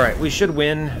 Alright, we should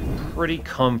win pretty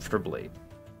comfortably.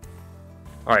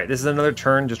 Alright, this is another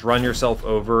turn. Just run yourself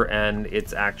over, and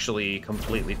it's actually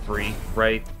completely free,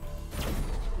 right?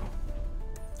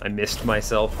 I missed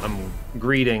myself. I'm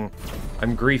greeting.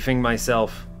 I'm griefing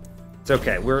myself. It's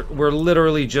okay. We're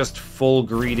literally just full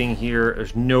greeting here.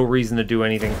 There's no reason to do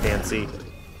anything fancy.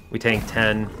 We tank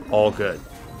 10. All good.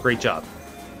 Great job.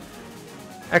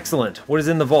 Excellent. What is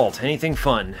in the vault? Anything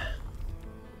fun?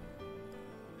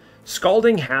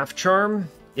 Scalding Half Charm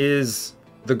is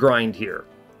the grind here.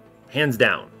 Hands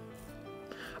down.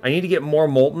 I need to get more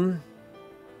Molten.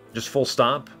 Just full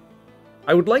stop.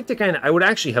 I would like to I would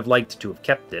actually have liked to have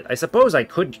kept it. I suppose I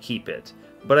could keep it,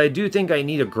 but I do think I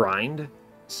need a grind.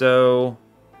 So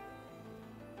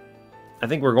I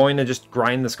think we're going to just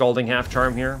grind the Scalding Half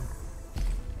Charm here.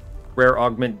 Rare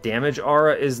Augment Damage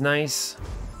Aura is nice.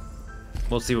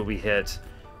 We'll see what we hit.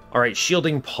 Alright,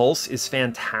 Shielding Pulse is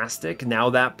fantastic. Now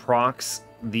that procs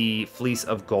the Fleece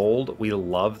of Gold. We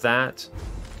love that.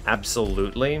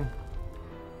 Absolutely.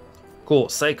 Cool.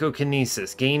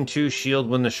 Psychokinesis. Gain 2 shield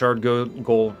when the Shard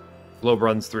Gold Globe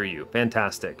runs through you.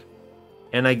 Fantastic.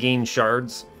 And I gain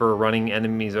shards for running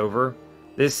enemies over.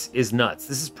 This is nuts.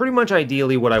 This is pretty much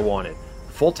ideally what I wanted.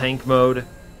 Full tank mode.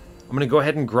 I'm going to go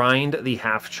ahead and grind the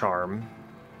half charm,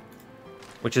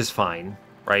 which is fine,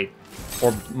 right?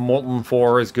 Or Molten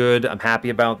 4 is good. I'm happy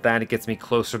about that. It gets me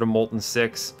closer to Molten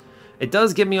 6. It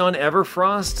does get me on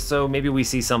Everfrost, so maybe we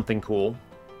see something cool.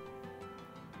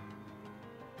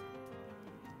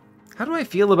 How do I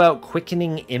feel about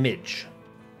Quickening Image?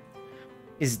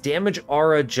 Is Damage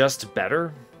Aura just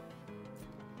better?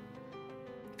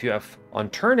 If you have, on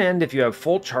turn end, if you have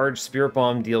full charge, Spirit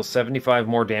Bomb deals 75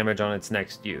 more damage on its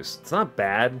next use. It's not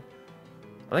bad.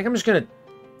 I think I'm just gonna,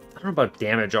 I don't know about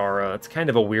Damage Aura. It's kind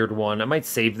of a weird one. I might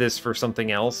save this for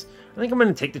something else. I think I'm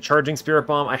gonna take the Charging Spirit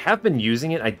Bomb. I have been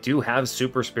using it. I do have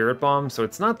Super Spirit Bomb, so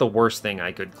it's not the worst thing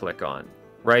I could click on,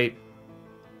 right?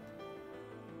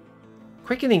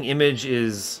 Quickening Image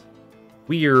is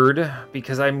weird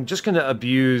because I'm just going to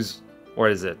abuse,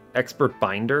 what is it, Expert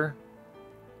Binder?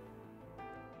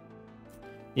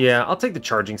 Yeah, I'll take the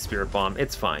Charging Spirit Bomb.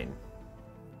 It's fine.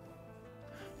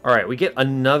 Alright, we get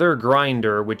another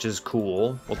Grinder, which is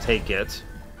cool. We'll take it.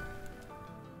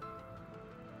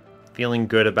 Feeling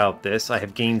good about this. I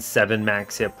have gained 7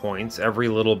 max hit points. Every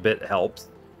little bit helps.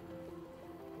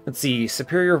 Let's see,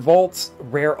 Superior Vaults,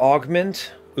 Rare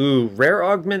Augment. Ooh, Rare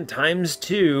Augment times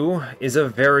 2 is a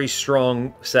very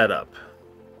strong setup.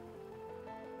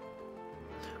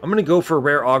 I'm going to go for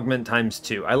Rare Augment times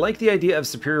 2. I like the idea of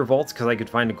Superior Vaults because I could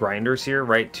find grinders here,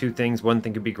 right? 2 things. One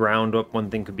thing could be ground up, one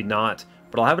thing could be not.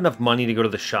 But I'll have enough money to go to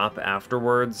the shop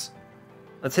afterwards.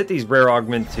 Let's hit these Rare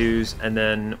Augment 2s, and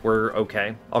then we're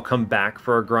okay. I'll come back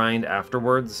for a grind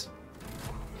afterwards.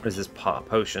 What is this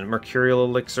potion? Mercurial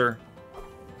Elixir?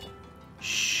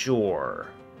 Sure.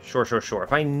 Sure.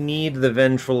 If I need the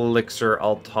Vengeful Elixir,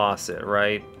 I'll toss it,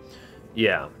 right?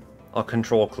 Yeah, I'll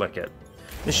control click it.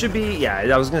 This should be, yeah,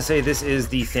 I was going to say this is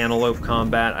the Thanalope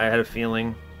combat. I had a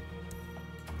feeling.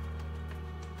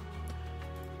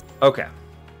 Okay.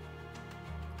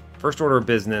 First order of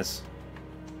business.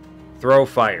 Throw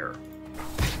fire.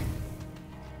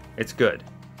 It's good.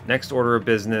 Next order of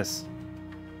business.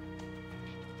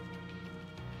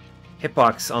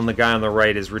 Hitbox on the guy on the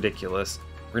right is ridiculous.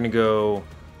 We're going to go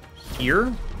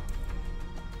here.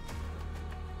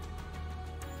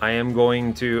 I am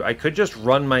going to... I could just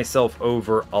run myself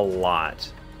over a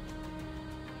lot.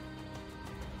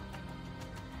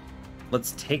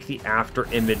 Let's take the after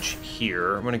image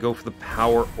here. I'm going to go for the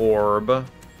power orb.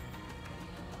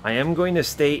 I am going to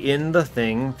stay in the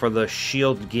thing for the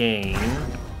shield gain,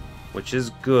 which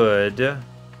is good.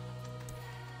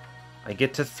 I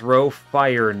get to throw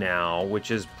fire now,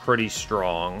 which is pretty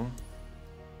strong.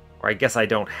 Or I guess I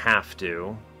don't have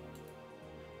to.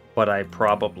 But I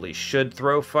probably should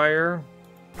throw fire.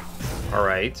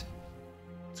 Alright.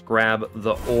 Let's grab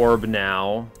the orb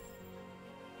now.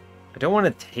 I don't want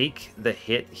to take the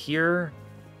hit here.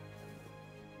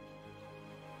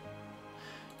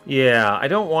 Yeah, I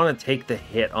don't want to take the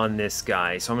hit on this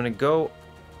guy. So I'm going to go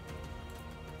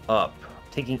up.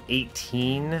 Taking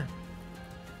 18.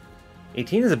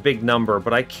 18 is a big number,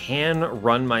 but I can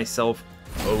run myself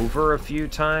over a few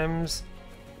times.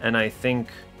 And I think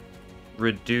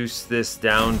reduce this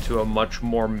down to a much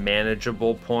more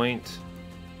manageable point.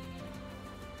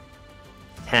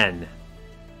 10.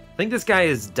 I think this guy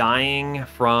is dying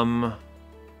from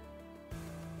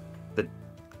the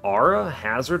aura?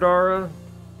 Hazard aura?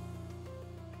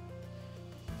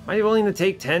 Am I willing to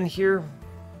take 10 here?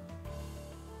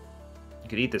 I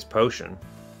could eat this potion.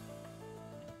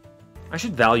 I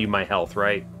should value my health,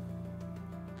 right?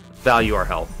 Value our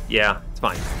health. Yeah, it's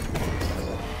fine.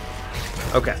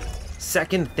 Okay.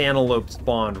 Second Thanalope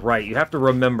spawned. Right, you have to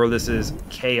remember this is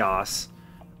chaos.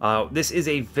 This is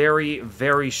a very,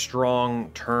 very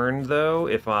strong turn, though,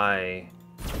 if I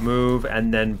move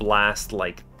and then blast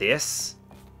like this.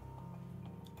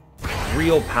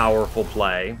 Real powerful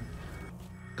play.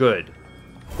 Good.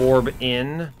 Orb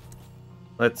in.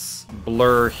 Let's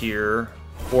blur here.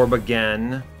 Orb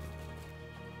again.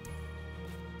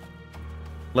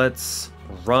 Let's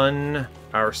run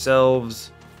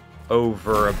ourselves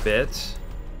over a bit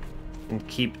and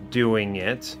keep doing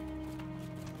it.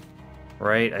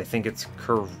 Right? I think it's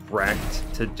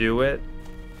correct to do it.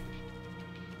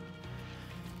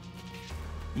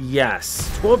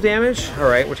 Yes. 12 damage.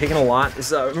 Alright, we're taking a lot.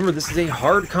 This, remember, this is a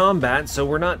hard combat, so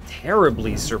we're not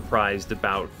terribly surprised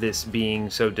about this being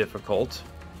so difficult.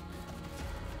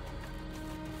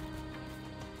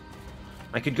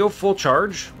 I could go full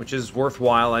charge, which is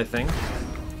worthwhile, I think.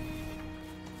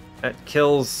 That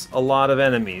kills a lot of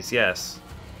enemies, yes.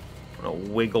 I'm going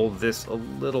to wiggle this a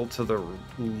little to the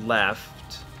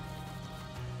left.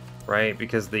 right?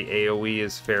 Because the AoE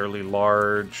is fairly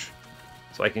large.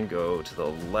 So I can go to the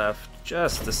left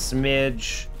just a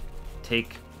smidge,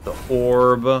 take the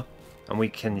orb, and we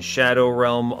can Shadow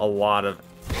Realm a lot of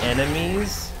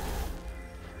enemies.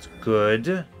 It's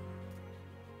good.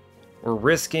 We're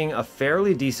risking a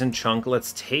fairly decent chunk.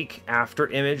 Let's take After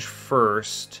Image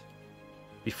first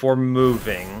before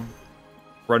moving.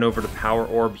 Run over to Power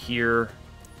Orb here.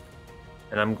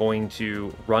 And I'm going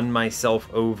to run myself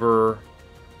over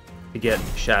to get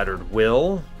Shattered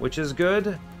Will, which is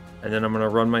good. And then I'm going to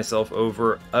run myself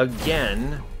over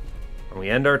again. And we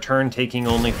end our turn taking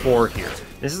only 4 here.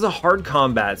 This is a hard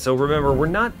combat, so remember, we're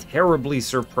not terribly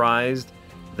surprised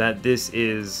that this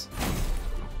is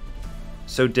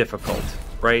so difficult,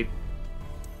 right?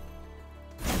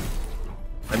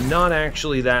 I'm not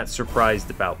actually that surprised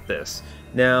about this.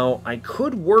 Now, I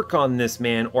could work on this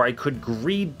man, or I could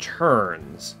greed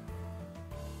turns.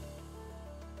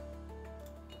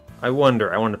 I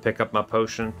wonder. I want to pick up my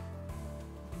potion.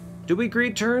 Do we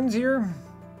greed turns here?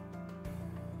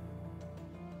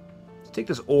 Let's take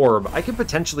this orb. I could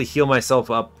potentially heal myself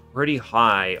up pretty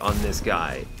high on this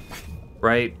guy,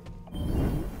 right?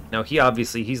 Now,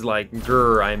 he's like,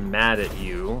 grr, I'm mad at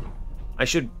you. I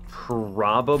should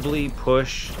probably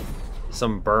push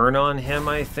some burn on him,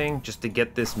 I think, just to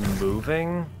get this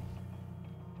moving.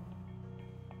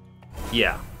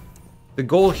 Yeah. The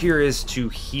goal here is to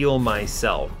heal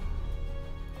myself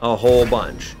a whole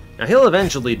bunch. Now, he'll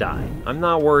eventually die. I'm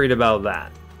not worried about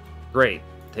that. Great.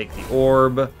 Take the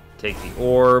orb. Take the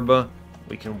orb.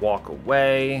 We can walk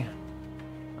away.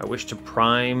 I wish to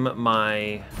prime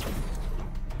my...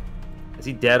 Is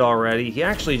he dead already? He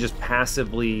actually just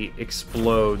passively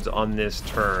explodes on this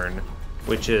turn,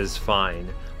 which is fine.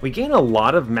 We gain a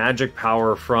lot of magic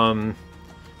power from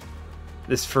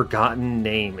this Forgotten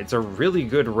Name. It's a really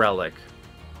good relic.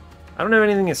 I don't have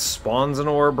anything that spawns an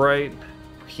orb, right?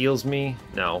 Heals me?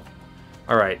 No.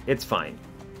 Alright, it's fine.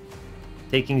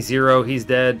 Taking 0, he's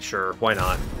dead? Sure, why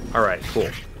not? Alright, cool.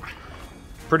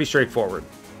 Pretty straightforward.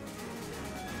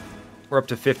 We're up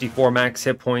to 54 max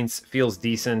hit points. Feels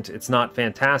decent. It's not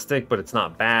fantastic, but it's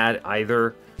not bad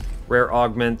either. Rare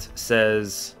Augment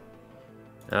says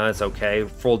it's okay.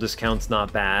 Full discount's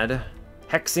not bad.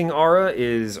 Hexing Aura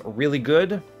is really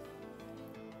good.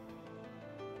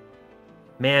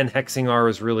 Man, Hexing Aura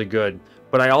is really good.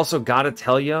 But I also gotta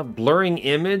tell you, Blurring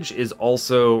Image is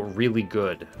also really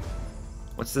good.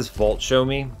 What's this vault show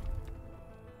me?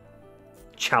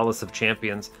 Chalice of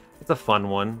Champions. It's a fun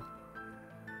one.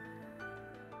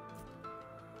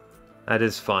 That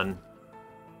is fun.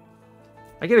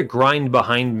 I get a grind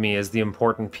behind me as the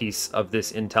important piece of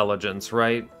this intelligence,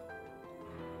 right?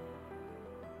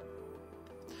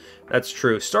 That's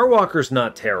true. Starwalker's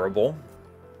not terrible.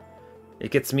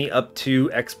 It gets me up to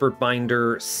Expert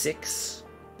Binder 6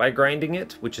 by grinding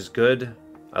it, which is good.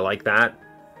 I like that.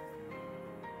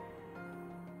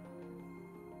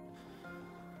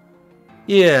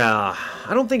 Yeah,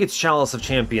 I don't think it's Chalice of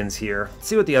Champions here. Let's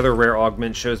see what the other rare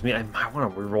augment shows me. I might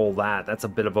want to reroll that. That's a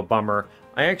bit of a bummer.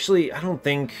 I don't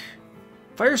think...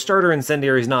 Firestarter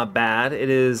Incendiary is not bad. It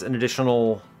is an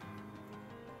additional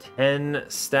 10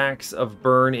 stacks of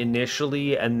burn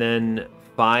initially, and then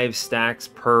 5 stacks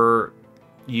per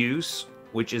use,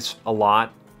 which is a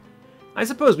lot. I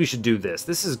suppose we should do this.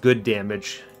 This is good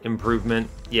damage improvement.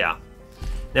 Yeah.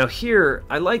 Now here,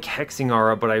 I like Hexing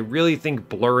Aura, but I really think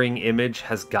Blurring Image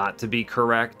has got to be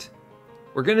correct.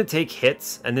 We're going to take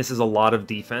hits, and this is a lot of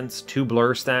defense. 2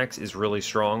 blur stacks is really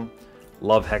strong.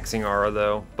 Love Hexing Aura,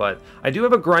 though. But I do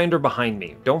have a grinder behind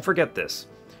me. Don't forget this.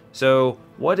 So,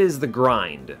 what is the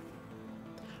grind?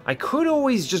 I could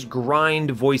always just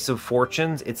grind Voice of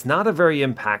Fortunes. It's not a very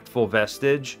impactful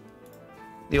vestige.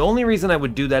 The only reason I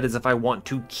would do that is if I want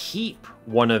to keep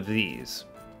one of these.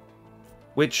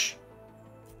 Which...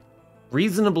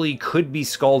 reasonably could be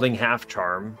Scalding Half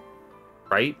Charm,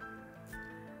 right?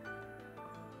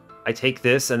 I take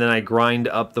this and then I grind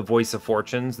up the Voice of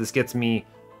Fortunes. This gets me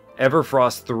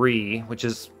Everfrost 3, which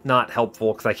is not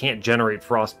helpful because I can't generate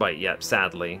Frostbite yet,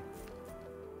 sadly.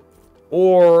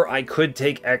 Or I could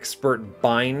take Expert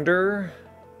Binder.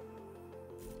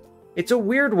 It's a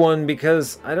weird one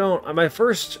because I'm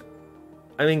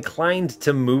inclined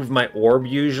to move my orb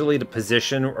usually to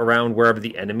position around wherever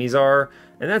the enemies are,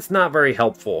 and that's not very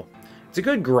helpful. It's a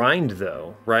good grind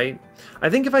though, right? I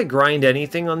think if I grind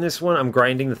anything on this one, I'm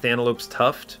grinding the Thanalope's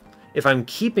Tuft. If I'm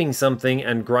keeping something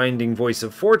and grinding Voice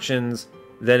of Fortunes,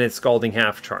 then it's Scalding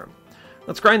Half Charm.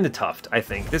 Let's grind the Tuft, I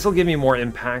think. This will give me more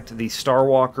impact. The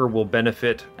Starwalker will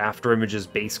benefit After Image's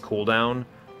base cooldown,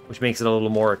 which makes it a little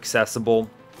more accessible.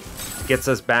 Gets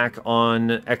us back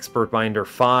on Expert Binder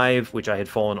 5, which I had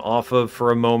fallen off of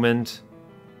for a moment.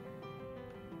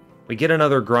 We get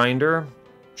another grinder.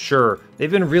 Sure,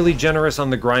 they've been really generous on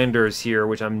the grinders here,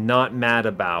 which I'm not mad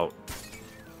about.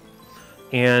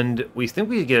 And we think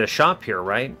we could get a shop here,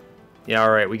 right? Yeah,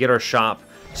 alright, we get our shop.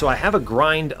 So I have a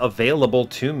grind available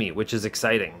to me, which is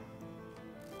exciting.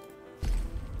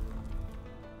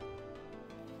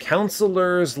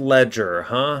 Counselor's Ledger,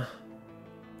 huh?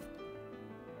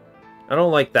 I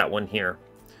don't like that one here.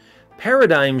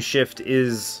 Paradigm Shift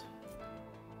is...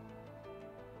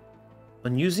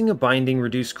 When using a binding,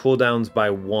 reduce cooldowns by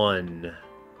 1.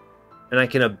 And I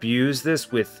can abuse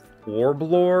this with Orb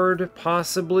Lord,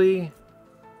 possibly?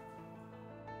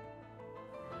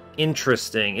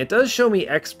 Interesting. It does show me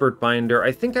Expert Binder.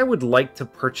 I think I would like to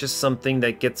purchase something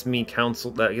that gets me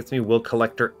Will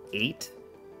Collector 8,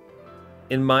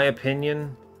 in my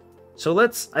opinion. So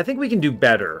I think we can do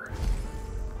better.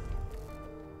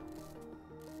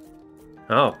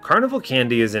 Oh, Carnival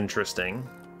Candy is interesting.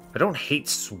 I don't hate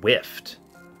Swift,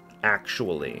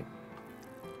 actually.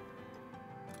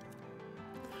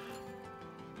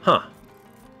 Huh.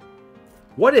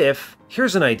 What if,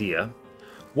 here's an idea.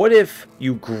 What if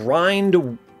you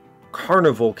grind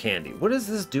Carnival Candy? What does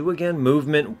this do again?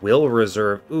 Movement, will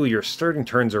reserve. Ooh, your starting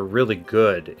turns are really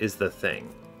good, is the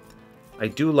thing. I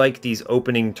do like these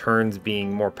opening turns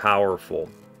being more powerful.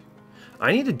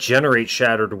 I need to generate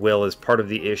Shattered Will as part of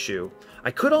the issue.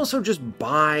 I could also just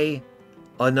buy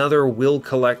another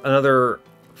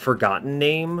Forgotten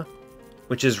Name,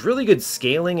 which is really good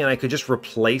scaling, and I could just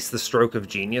replace the Stroke of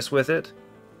Genius with it,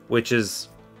 which is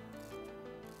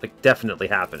like definitely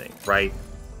happening, right?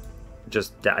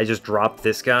 I just dropped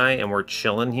this guy and we're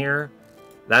chilling here.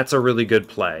 That's a really good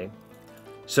play.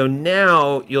 So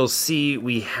now you'll see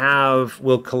we have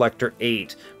Will Collector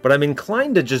 8, but I'm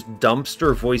inclined to just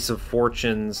dumpster Voice of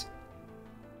Fortunes,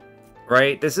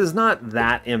 right? This is not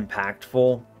that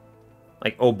impactful.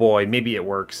 Like, oh boy, maybe it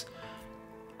works.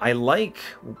 I like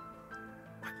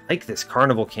this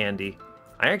Carnival Candy.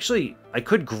 I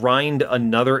could grind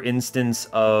another instance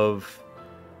of...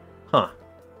 Huh.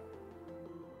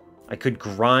 I could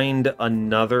grind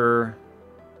another...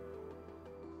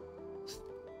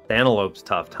 Antelope's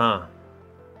Tuft, huh?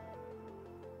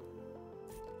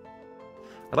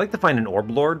 I'd like to find an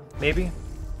Orb Lord, maybe?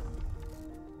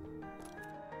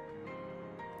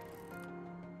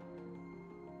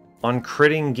 On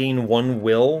critting, gain 1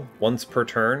 will once per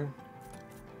turn.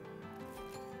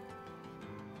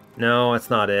 No, that's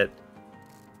not it.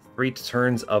 3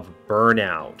 turns of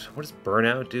Burnout. What does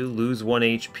Burnout do? Lose 1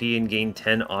 HP and gain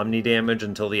 10 Omni damage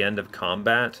until the end of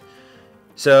combat.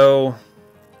 So,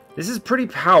 this is pretty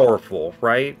powerful,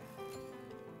 right?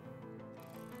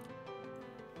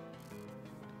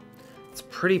 It's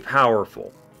pretty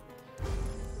powerful.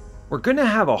 We're gonna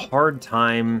have a hard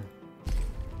time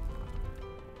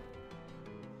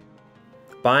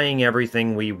buying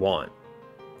everything we want.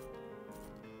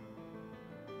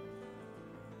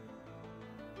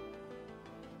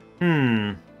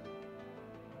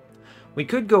 We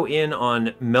could go in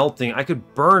on Melting. I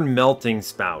could burn Melting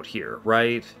Spout here,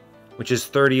 right? Which is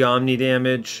 30 Omni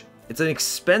damage. It's an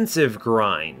expensive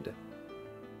grind,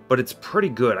 but it's pretty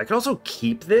good. I could also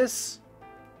keep this.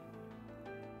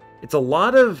 It's a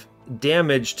lot of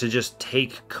damage to just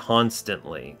take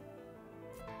constantly.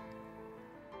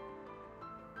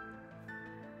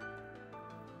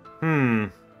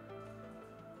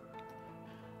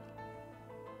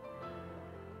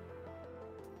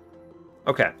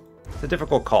 Okay, it's a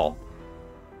difficult call.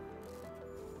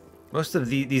 Most of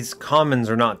these commons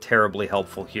are not terribly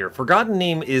helpful here. Forgotten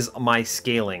Name is my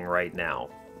scaling right now.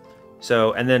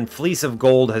 So, and then Fleece of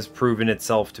Gold has proven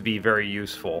itself to be very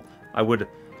useful.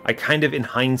 I kind of, in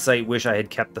hindsight, wish I had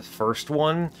kept the first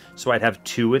one, so I'd have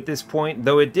 2 at this point.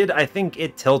 Though I think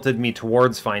it tilted me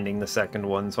towards finding the second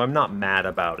one, so I'm not mad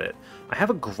about it. I have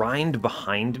a grind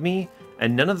behind me,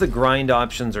 and none of the grind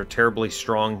options are terribly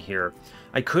strong here.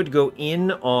 I could go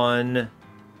in on...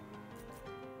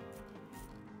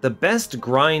 The best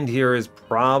grind here is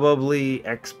probably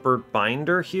Expert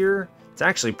Binder here. It's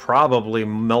actually probably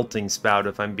Melting Spout,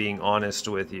 if I'm being honest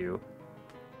with you.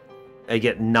 I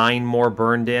get 9 more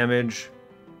burn damage,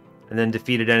 and then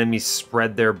defeated enemies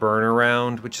spread their burn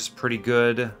around, which is pretty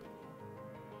good.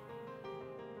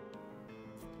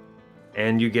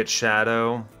 And you get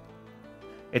Shadow.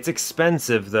 It's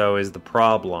expensive, though, is the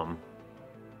problem.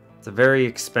 It's a very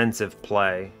expensive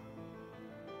play.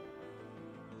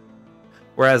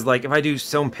 Whereas, like, if I do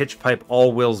Stone Pitch Pipe,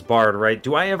 all Will's Barred, right?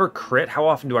 Do I ever crit? How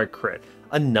often do I crit?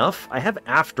 Enough? I have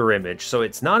After Image, so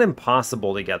it's not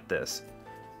impossible to get this.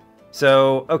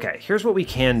 So, okay, here's what we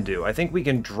can do. I think we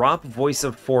can drop Voice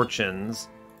of Fortunes,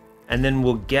 and then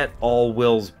we'll get All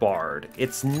Will's Bard.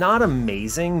 It's not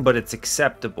amazing, but it's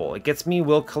acceptable. It gets me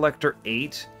Will Collector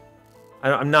 8.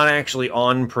 I'm not actually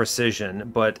on Precision,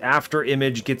 but After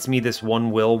Image gets me this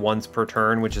 1 Will once per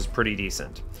turn, which is pretty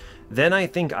decent. Then I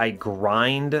think I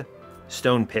grind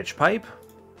Stone Pitch Pipe.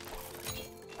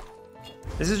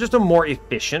 This is just a more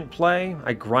efficient play.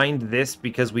 I grind this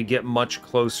because we get much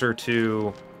closer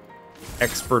to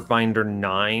Expert Binder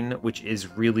 9, which is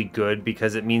really good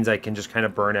because it means I can just kind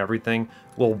of burn everything.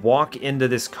 We'll walk into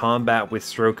this combat with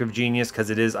Stroke of Genius because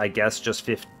it is, I guess, just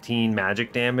 15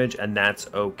 magic damage, and that's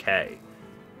okay.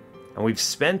 And we've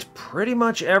spent pretty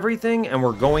much everything, and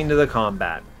we're going to the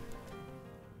combat.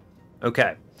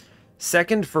 Okay.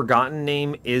 Second Forgotten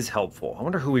Name is helpful. I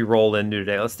wonder who we roll into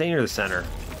today. Let's stay near the center.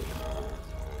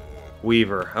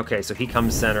 Weaver. Okay, so he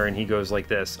comes center and he goes like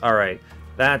this. All right,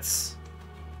 that's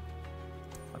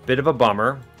a bit of a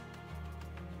bummer.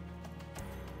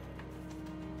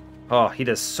 Oh, he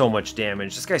does so much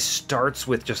damage. This guy starts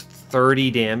with just 30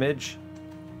 damage.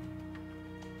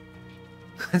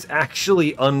 It's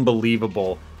actually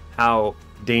unbelievable how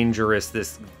dangerous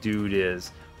this dude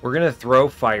is. We're going to throw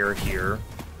fire here.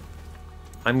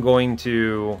 I'm going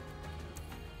to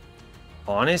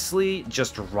honestly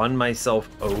just run myself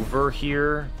over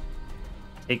here.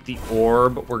 Take the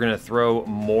orb. We're going to throw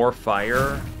more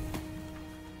fire.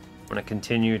 I'm going to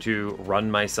continue to run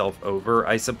myself over,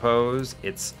 I suppose.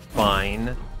 It's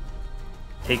fine.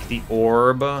 Take the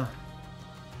orb. We're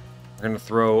going to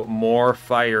throw more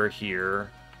fire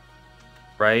here.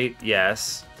 Right?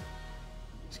 Yes.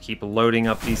 Just keep loading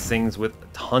up these things with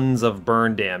tons of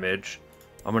burn damage.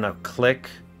 I'm going to click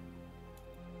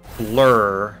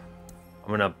Blur. I'm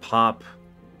going to pop...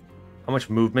 How much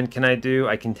movement can I do?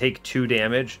 I can take 2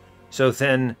 damage. So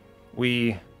then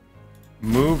we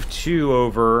move 2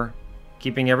 over,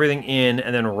 keeping everything in,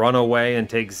 and then run away and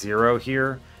take 0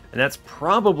 here. And that's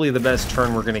probably the best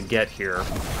turn we're going to get here.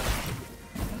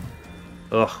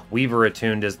 Ugh, Weaver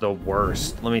Attuned is the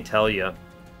worst, let me tell you.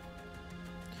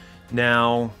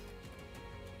 Now,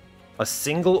 a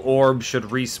single orb should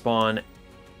respawn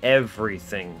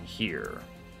everything here.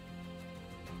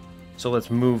 So let's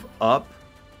move up.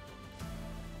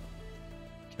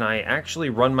 Can I actually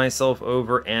run myself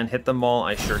over and hit them all?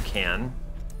 I sure can.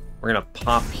 We're going to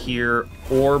pop here.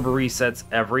 Orb resets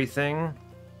everything.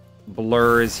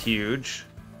 Blur is huge.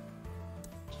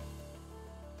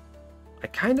 I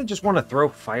kind of just want to throw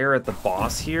fire at the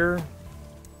boss here.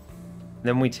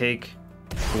 Then we take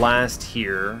Blast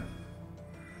here.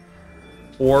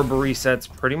 Orb resets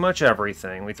pretty much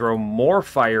everything. We throw more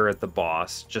fire at the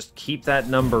boss. Just keep that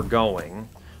number going.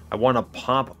 I want to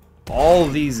pop all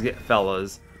these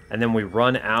fellas. And then we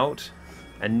run out.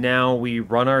 And now we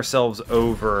run ourselves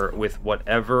over with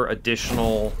whatever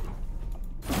additional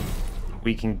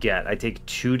we can get. I take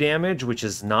 2 damage, which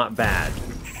is not bad.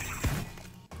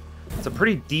 It's a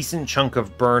pretty decent chunk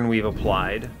of burn we've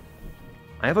applied.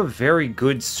 I have a very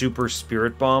good Super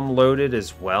Spirit Bomb loaded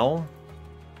as well.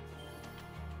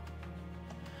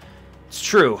 It's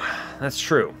true. That's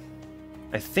true.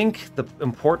 I think the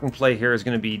important play here is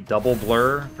going to be double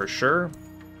blur for sure.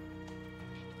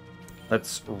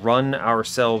 Let's run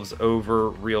ourselves over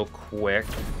real quick.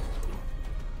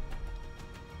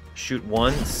 Shoot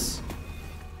once.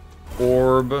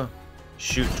 Orb.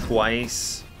 Shoot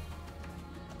twice.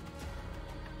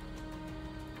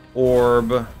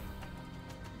 Orb. I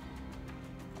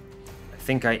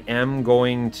think I am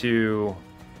going to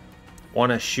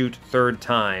want to shoot 3rd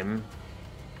time.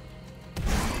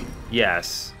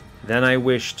 Yes. Then I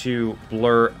wish to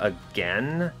blur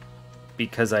again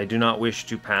because I do not wish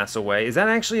to pass away. Is that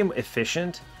actually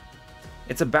efficient?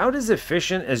 It's about as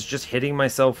efficient as just hitting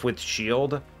myself with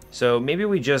shield. So maybe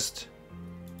we just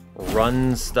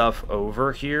run stuff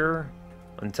over here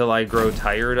until I grow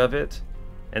tired of it.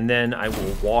 And then I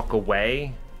will walk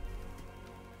away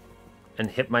and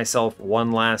hit myself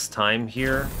one last time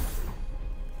here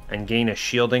and gain a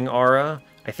shielding aura.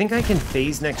 I think I can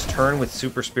phase next turn with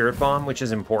Super Spirit Bomb, which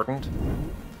is important.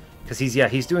 Because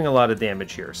he's doing a lot of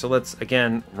damage here. So let's,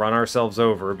 again, run ourselves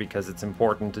over because it's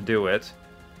important to do it.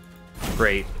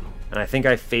 Great. And I think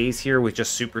I phase here with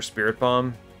just Super Spirit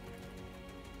Bomb.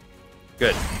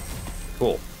 Good.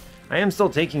 Cool. I am still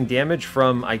taking damage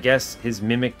from, I guess, his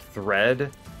Mimic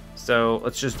Thread. So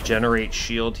let's just generate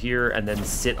shield here and then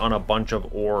sit on a bunch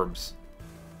of orbs.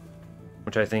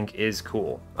 Which I think is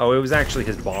cool. Oh, it was actually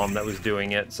his bomb that was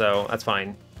doing it, so that's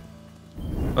fine.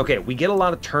 Okay, we get a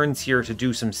lot of turns here to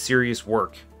do some serious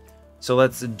work. So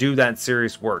let's do that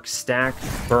serious work. Stack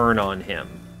burn on him.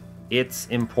 It's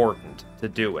important to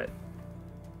do it.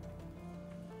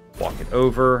 Walk it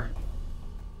over.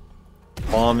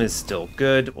 Bomb is still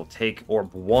good. We'll take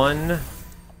orb 1.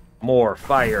 More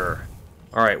fire.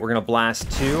 Alright, we're going to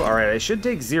blast 2. Alright, I should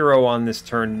take 0 on this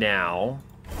turn now.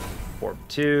 Orb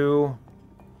 2.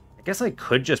 I guess I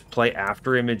could just play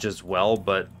After Image as well,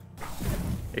 but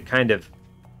it kind of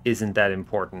isn't that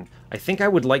important. I think I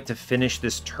would like to finish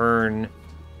this turn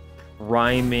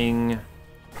priming.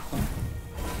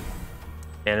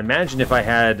 And imagine if I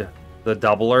had the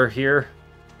doubler here.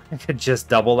 I could just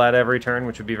double that every turn,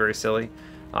 which would be very silly.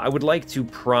 I would like to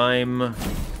prime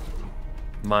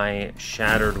my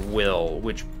Shattered Will,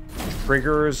 which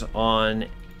triggers on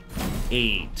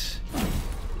 8.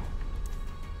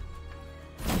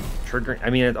 I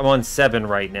mean, I'm on 7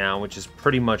 right now, which is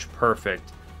pretty much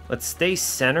perfect. Let's stay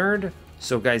centered.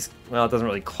 So guys, well, it doesn't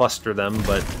really cluster them,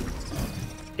 but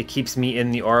it keeps me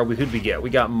in the aura. Who'd we get? We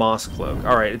got Moss Cloak.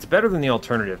 All right, it's better than the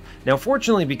alternative. Now,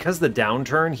 fortunately, because the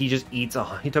downturn, he just eats.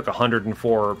 He took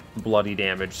 104 bloody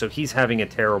damage, so he's having a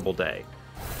terrible day,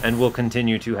 and will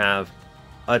continue to have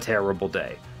a terrible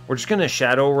day. We're just gonna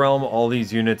Shadow Realm all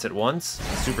these units at once.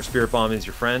 Super Spirit Bomb is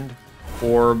your friend.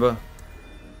 Orb.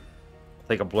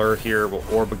 Take a blur here. We'll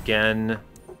orb again.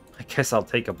 I guess I'll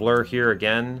take a blur here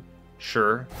again.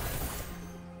 Sure.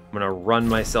 I'm gonna run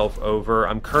myself over.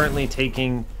 I'm currently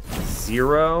taking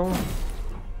 0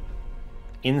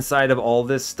 inside of all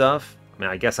this stuff. I mean,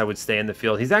 I guess I would stay in the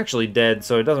field. He's actually dead,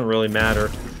 so it doesn't really matter.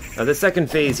 The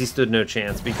second phase, he stood no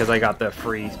chance because I got the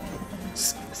free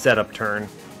setup turn,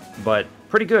 but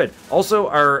pretty good. Also,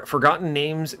 our Forgotten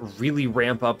Names really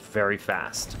ramp up very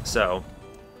fast. So,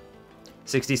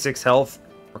 66 health.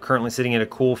 We're currently sitting at a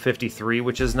cool 53,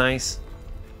 which is nice.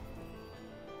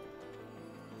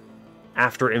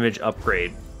 After Image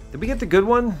upgrade. Did we get the good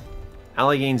one?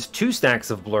 Ally gains 2 stacks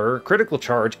of blur, critical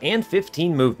charge, and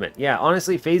 15 movement. Yeah,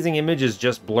 honestly, phasing Image is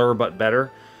just blur but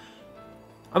better.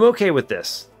 I'm okay with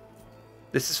this.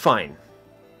 This is fine.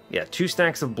 Yeah, 2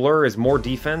 stacks of blur is more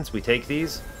defense. We take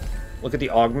these. Look at the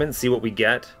augment, see what we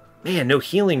get. Man, no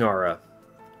healing aura.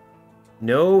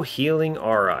 No healing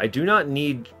aura. I do not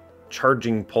need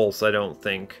charging pulse, I don't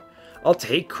think. I'll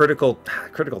take critical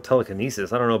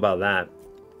telekinesis. I don't know about that.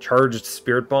 Charged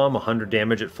Spirit Bomb, 100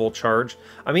 damage at full charge.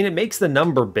 I mean, it makes the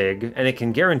number big, and it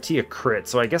can guarantee a crit,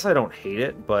 so I guess I don't hate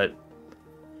it, but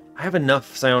I have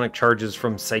enough psionic charges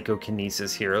from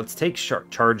Psychokinesis here. Let's take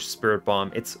Charged Spirit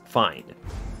Bomb. It's fine.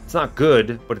 It's not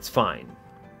good, but it's fine.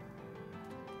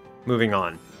 Moving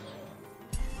on.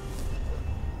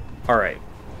 Alright.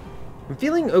 I'm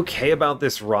feeling okay about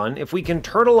this run. If we can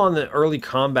turtle on the early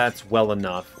combats well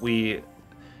enough, we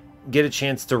get a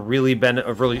chance to really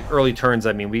early turns.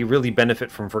 I mean, we really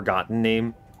benefit from Forgotten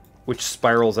Name, which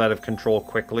spirals out of control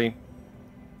quickly.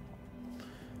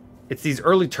 It's these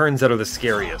early turns that are the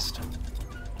scariest,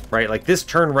 right? Like this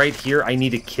turn right here, I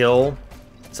need to kill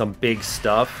some big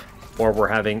stuff, or we're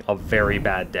having a very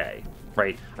bad day,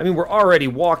 right? I mean, we're already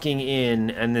walking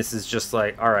in, and this is just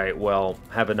like, all right, well,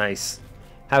 have a nice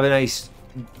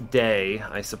day,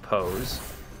 I suppose.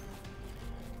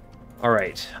 All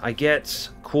right, I get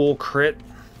cool crit.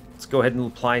 Let's go ahead and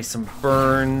apply some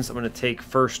burns. I'm going to take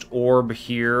first orb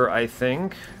here, I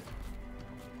think.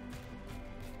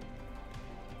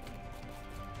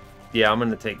 Yeah, I'm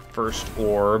going to take first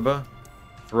orb.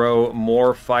 Throw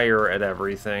more fire at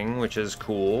everything, which is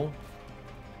cool.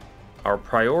 Our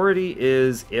priority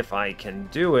is, if I can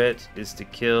do it, is to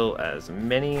kill as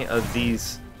many of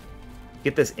these.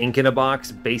 Get this ink in a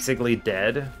box basically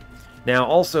dead. Now,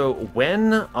 also,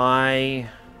 when I...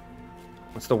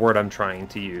 What's the word I'm trying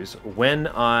to use? When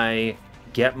I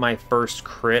get my first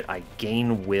crit, I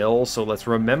gain will, so let's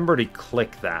remember to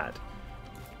click that.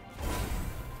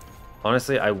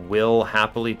 Honestly, I will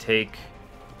happily take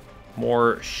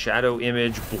more Shadow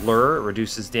Image Blur. It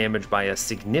reduces damage by a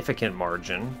significant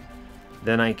margin.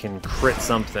 Then I can crit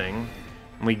something,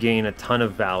 and we gain a ton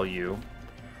of value.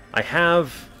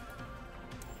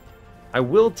 I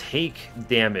will take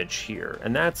damage here,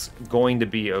 and that's going to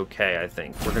be okay, I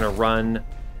think. We're going to run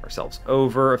ourselves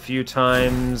over a few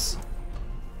times.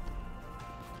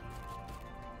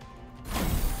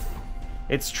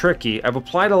 It's tricky. I've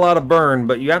applied a lot of burn,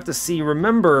 but you have to see,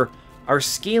 remember, our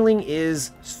scaling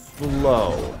is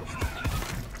slow.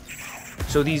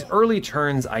 So these early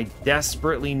turns I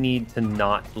desperately need to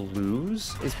not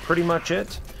lose, is pretty much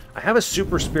it. I have a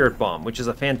Super Spirit Bomb, which is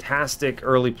a fantastic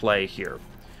early play here.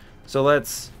 So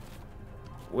let's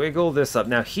wiggle this up.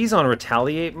 Now, he's on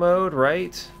retaliate mode,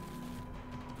 right?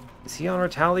 Is he on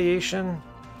retaliation?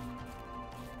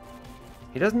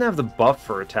 He doesn't have the buff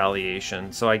for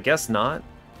retaliation, so I guess not.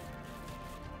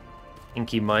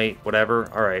 Inky might, whatever.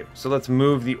 Alright, so let's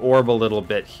move the orb a little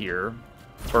bit here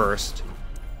first.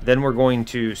 Then we're going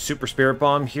to Super Spirit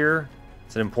Bomb here.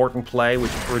 It's an important play,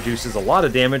 which reduces a lot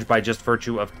of damage by just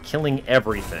virtue of killing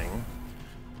everything.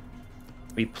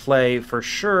 We play, for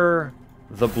sure,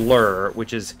 the Blur,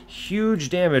 which is huge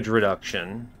damage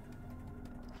reduction.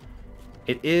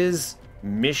 It is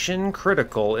mission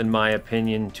critical, in my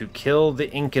opinion, to kill the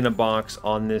Ink in a Box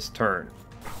on this turn.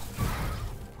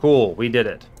 Cool, we did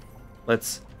it.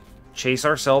 Let's chase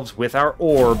ourselves with our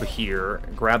orb here.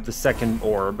 Grab the second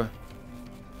orb.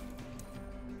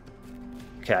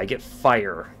 Okay, I get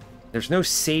fire. There's no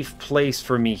safe place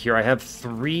for me here. I have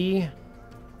 3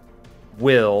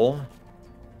 will.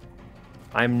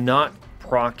 I'm not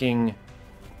proccing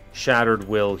Shattered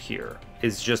Will here.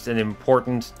 Is just an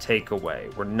important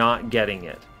takeaway. We're not getting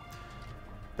it.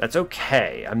 That's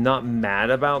okay. I'm not mad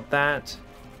about that.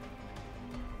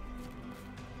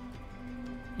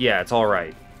 Yeah, it's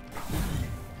alright.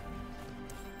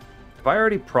 Have I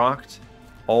already procced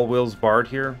all wills barred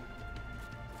here?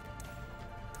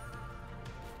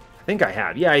 I think I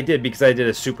have. Yeah, I did, because I did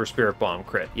a Super Spirit Bomb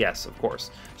crit. Yes, of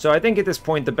course. So I think at this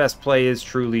point the best play is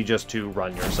truly just to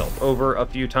run yourself over a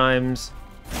few times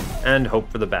and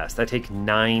hope for the best. I take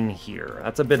 9 here.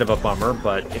 That's a bit of a bummer,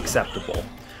 but acceptable.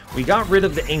 We got rid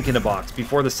of the Ink in a Box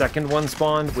before the second one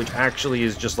spawned, which actually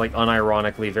is just, like,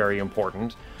 unironically very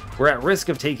important. We're at risk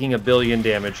of taking 1 billion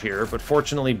damage here, but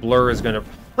fortunately Blur is going to...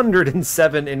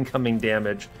 107 incoming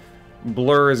damage.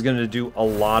 Blur is going to do a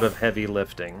lot of heavy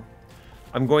lifting.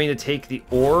 I'm going to take the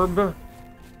orb, and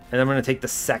I'm going to take the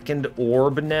second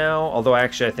orb now, although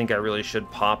actually I think I really should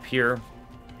pop here.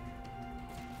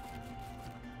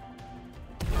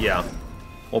 Yeah,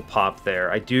 we'll pop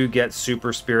there. I do get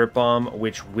Super Spirit Bomb,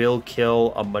 which will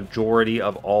kill a majority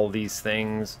of all these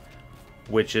things,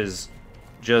 which is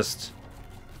just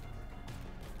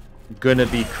gonna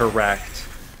be correct.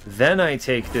 Then I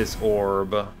take this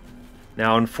orb.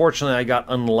 Now, unfortunately, I got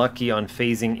unlucky on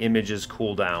phasing images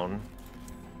cooldown.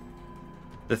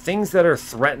 The things that are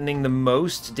threatening the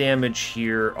most damage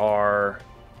here are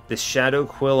the Shadow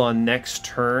Quill on next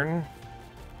turn,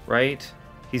 right?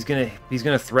 He's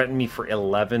gonna threaten me for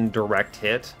 11 direct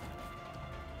hit.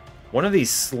 One of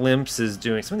these Slimps is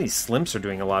doing... Some of these Slimps are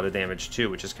doing a lot of damage too,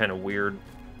 which is kind of weird,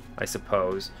 I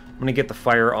suppose. I'm gonna get the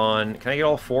fire on. Can I get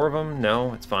all 4 of them?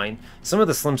 No, it's fine. Some of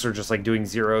the Slimps are just like doing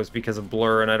zeros because of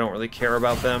Blur, and I don't really care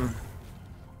about them.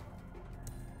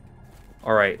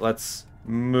 Alright, let's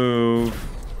move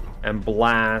and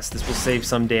blast. This will save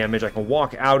some damage. I can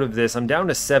walk out of this. I'm down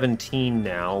to 17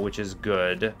 now, which is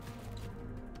good.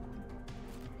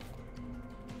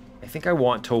 I think I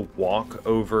want to walk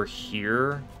over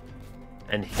here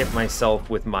and hit myself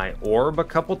with my orb a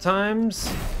couple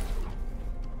times.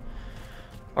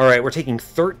 Alright, we're taking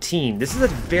 13. This is a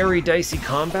very dicey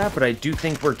combat, but I do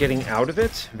think we're getting out of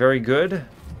it. Very good.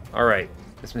 Alright,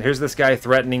 here's this guy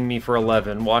threatening me for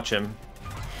 11. Watch him.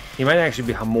 He might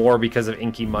actually be more because of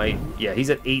Inky Might. Yeah, he's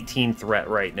at 18 threat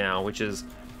right now, which is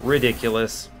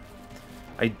ridiculous.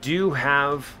 I do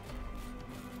have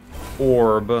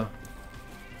orb.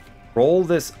 Roll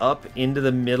this up into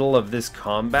the middle of this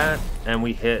combat, and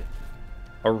we hit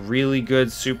a really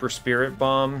good Super Spirit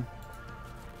Bomb.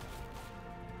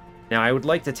 Now, I would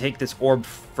like to take this orb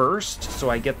first, so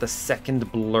I get the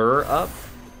second Blur up.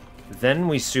 Then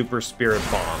we Super Spirit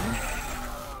Bomb,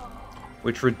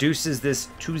 which reduces this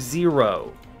to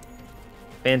 0.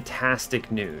 Fantastic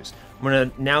news.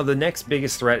 Now, the next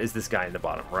biggest threat is this guy in the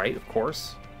bottom right, of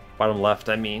course. Bottom left,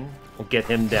 I mean. We'll get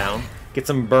him down. Get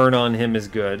some burn on him is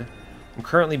good. I'm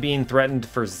currently being threatened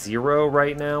for 0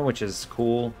 right now, which is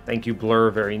cool. Thank you, Blur.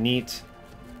 Very neat.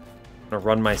 I'm gonna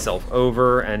run myself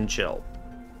over and chill.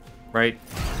 Right?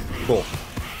 Cool.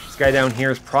 This guy down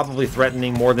here is probably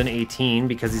threatening more than 18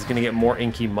 because he's gonna get more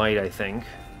Inky Might, I think.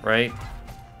 Right?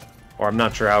 Or I'm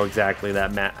not sure how exactly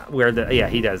that yeah,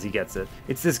 he does. He gets it.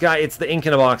 It's this guy. It's the Ink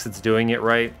in a Box that's doing it,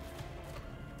 right?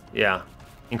 Yeah.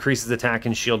 Increases attack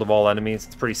and shield of all enemies.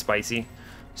 It's pretty spicy.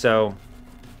 So,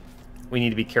 we need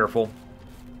to be careful.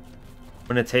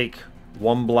 I'm going to take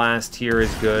 1 blast here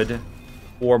is good.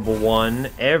 Orb 1.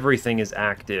 Everything is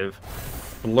active.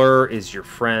 Blur is your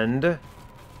friend.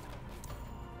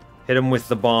 Hit him with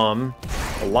the bomb.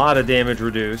 A lot of damage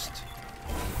reduced.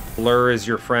 Blur is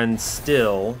your friend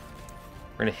still.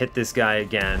 We're going to hit this guy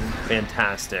again.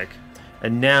 Fantastic.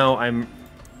 And now I'm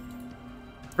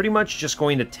pretty much just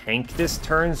going to tank this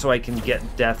turn so I can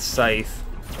get Death Scythe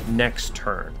next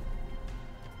turn.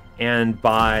 And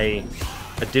by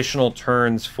additional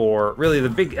turns for... Really,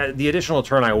 the additional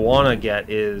turn I want to get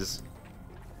is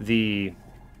the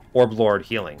Orb Lord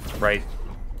healing, right?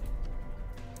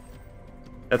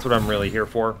 That's what I'm really here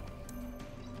for.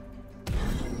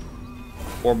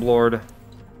 Orb Lord.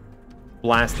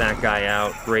 Blast that guy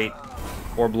out. Great.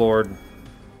 Orb Lord.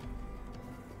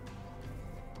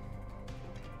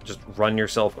 Just run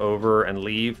yourself over and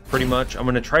leave, pretty much. I'm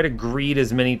going to try to greed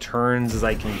as many turns as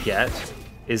I can get,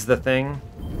 is the thing.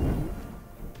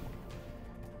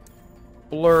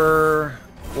 Blur.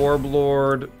 Orb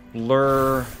Lord.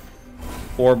 Blur.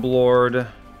 Orb Lord.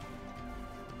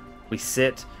 We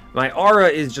sit. My aura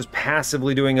is just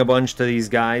passively doing a bunch to these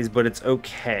guys, but it's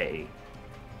okay.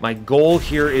 My goal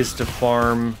here is to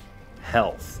farm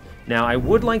health. Now, I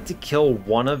would like to kill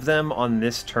one of them on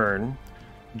this turn,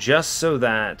 just so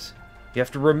that you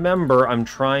have to remember I'm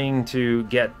trying to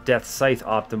get Death Scythe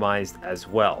optimized as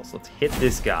well. So let's hit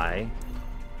this guy.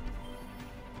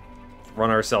 Run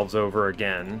ourselves over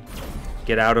again.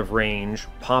 Get out of range.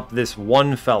 Pop this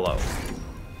one fellow.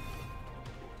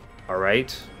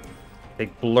 Alright.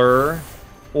 Take Blur.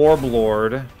 Orb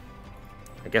Lord.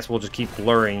 I guess we'll just keep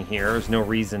blurring here. There's no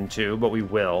reason to, but we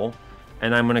will.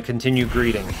 And I'm going to continue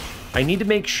greeting. I need to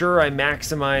make sure I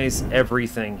maximize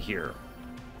everything here.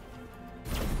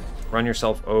 Run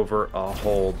yourself over a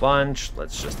whole bunch.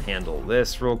 Let's just handle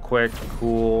this real quick.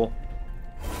 Cool.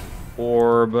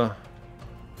 Orb.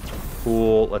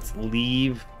 Cool. Let's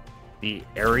leave the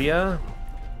area.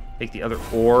 Take the other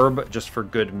orb just for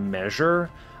good measure.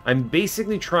 I'm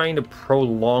basically trying to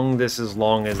prolong this as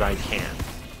long as I can.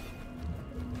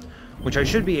 Which I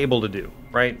should be able to do,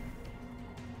 right?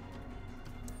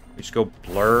 We just go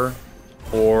blur,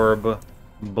 orb,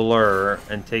 blur,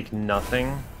 and take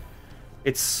nothing.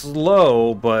 It's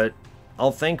slow, but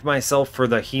I'll thank myself for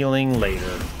the healing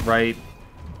later, right?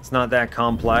 It's not that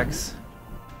complex.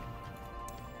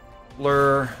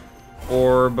 Blur,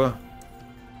 orb,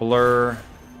 blur,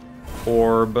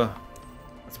 orb.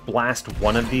 Let's blast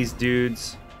one of these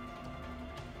dudes.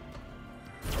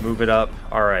 Move it up.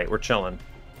 Alright, we're chilling.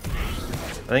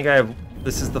 I think I have...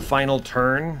 This is the final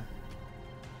turn.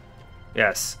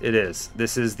 Yes, it is.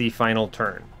 This is the final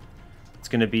turn. It's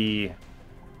going to be...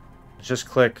 Just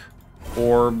click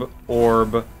orb,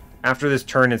 orb. After this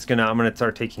turn, I'm gonna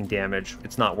start taking damage.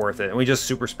 It's not worth it. And we just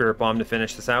Super Spirit Bomb to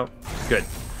finish this out. Good.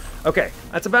 Okay,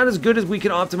 that's about as good as we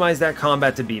can optimize that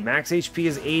combat to be. Max HP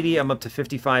is 80. I'm up to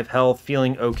 55 health.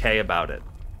 Feeling okay about it.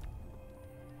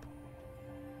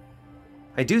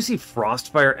 I do see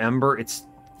Frostfire Ember. It's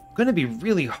going to be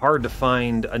really hard to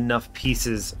find enough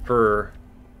pieces for...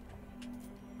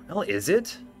 Well, is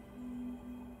it?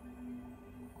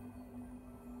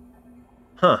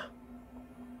 Huh.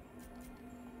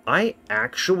 I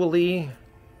actually...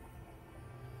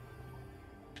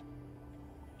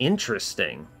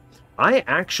 Interesting. I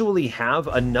actually have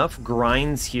enough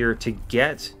grinds here to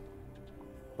get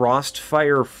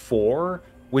Frostfire 4,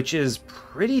 which is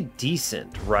pretty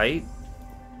decent, right?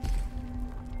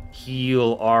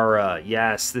 Heal Aura.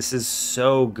 Yes, this is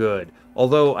so good.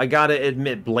 Although, I gotta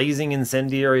admit, Blazing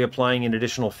Incendiary applying an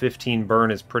additional 15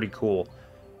 burn is pretty cool.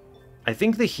 I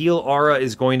think the Heal Aura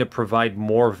is going to provide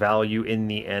more value in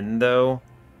the end, though.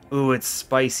 Ooh, it's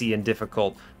spicy and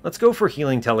difficult. Let's go for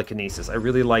Healing Telekinesis. I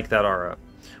really like that aura.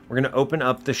 We're going to open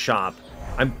up the shop.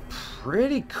 I'm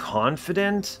pretty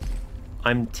confident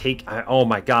oh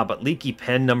my god, but Leaky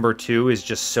Pen number 2 is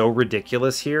just so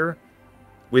ridiculous here.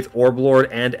 With Orb Lord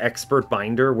and Expert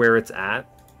Binder where it's at.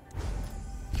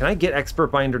 Can I get Expert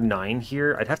Binder 9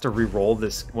 here? I'd have to re-roll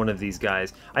one of these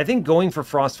guys. I think going for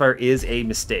Frostfire is a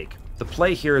mistake. The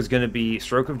play here is going to be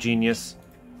Stroke of Genius.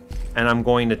 And I'm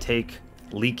going to take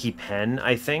Leaky Pen,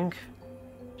 I think.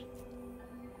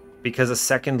 Because a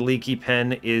second Leaky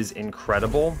Pen is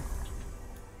incredible.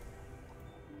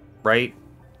 Right?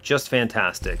 Just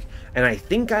fantastic. And I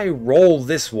think I roll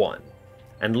this one.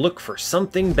 And look for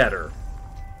something better.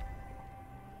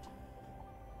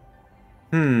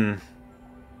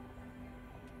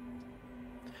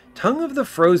 Tongue of the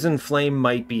Frozen Flame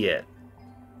might be it.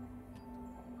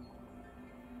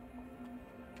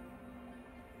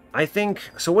 I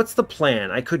think... So what's the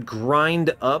plan? I could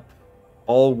grind up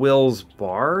All Will's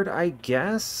Bard, I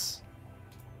guess?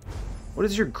 What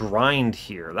is your grind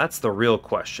here? That's the real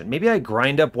question. Maybe I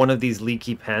grind up one of these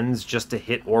Leaky Pens just to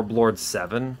hit Orb Lord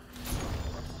 7?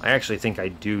 I actually think I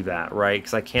do that, right?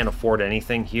 Because I can't afford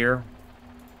anything here.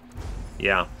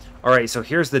 Yeah. Alright, so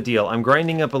here's the deal. I'm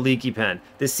grinding up a Leaky Pen.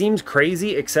 This seems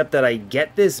crazy, except that I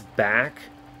get this back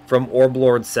from Orb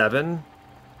Lord 7.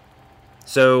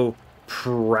 So...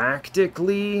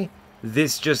 practically,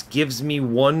 this just gives me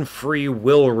one free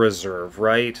will reserve,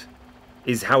 right?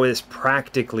 Is how this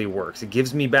practically works. It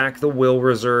gives me back the will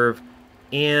reserve,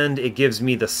 and it gives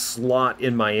me the slot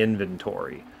in my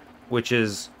inventory, which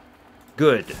is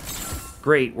good.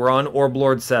 Great, we're on Orb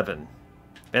Lord 7.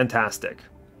 Fantastic.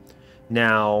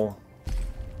 Now,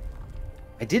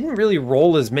 I didn't really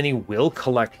roll as many Will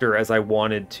Collector as I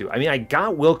wanted to. I mean, I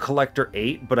got Will Collector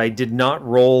 8, but I did not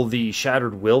roll the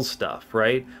Shattered Will stuff,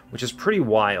 right? Which is pretty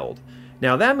wild.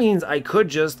 Now, that means I could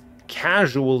just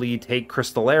casually take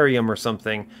Crystallarium or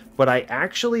something, but I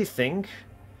actually think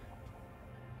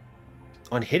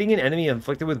on hitting an enemy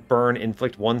inflicted with burn,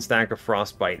 inflict 1 stack of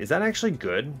Frostbite. Is that actually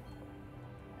good?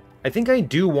 I think I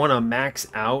do want to max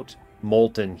out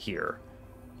Molten here.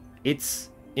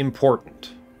 It's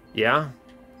important. Yeah?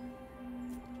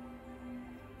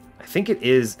 I think it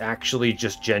is actually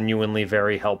just genuinely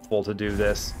very helpful to do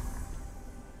this.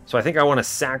 So I think I want to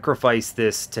sacrifice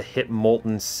this to hit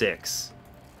Molten 6.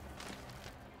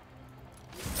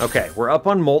 Okay, we're up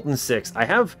on Molten 6. I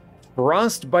have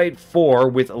Frostbite 4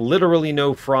 with literally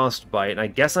no Frostbite. I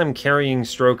guess I'm carrying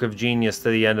Stroke of Genius to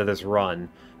the end of this run,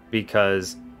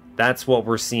 because that's what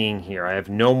we're seeing here. I have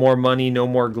no more money, no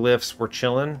more glyphs. We're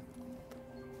chilling.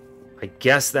 I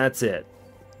guess that's it.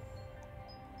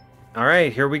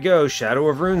 Alright, here we go. Shadow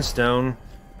of Runestone.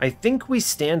 I think we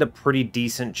stand a pretty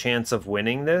decent chance of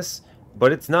winning this,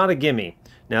 but it's not a gimme.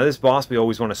 Now, this boss, we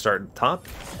always want to start at the top.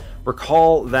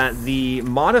 Recall that the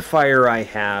modifier I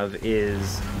have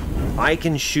is I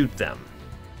can shoot them.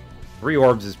 3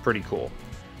 orbs is pretty cool.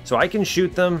 So I can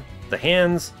shoot them. The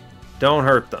hands don't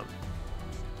hurt them.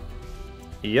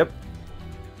 Yep.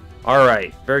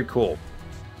 Alright, very cool.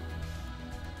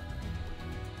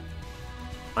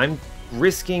 I'm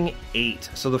risking 8.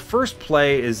 So the first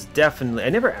play is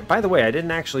definitely... By the way, I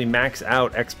didn't actually max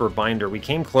out Expert Binder. We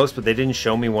came close, but they didn't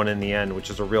show me one in the end, which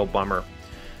is a real bummer.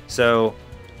 So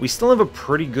we still have a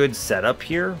pretty good setup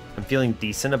here. I'm feeling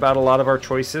decent about a lot of our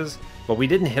choices, but we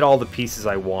didn't hit all the pieces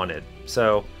I wanted.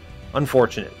 So,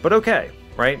 unfortunate. But okay,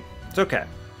 right? It's okay.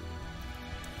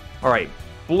 Alright,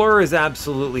 Blur is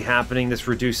absolutely happening. This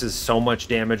reduces so much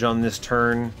damage on this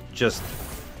turn. Just...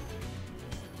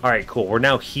 Alright, cool. We're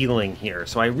now healing here,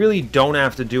 so I really don't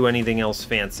have to do anything else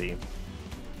fancy. I'm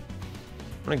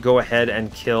going to go ahead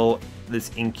and kill this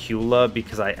Incula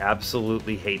because I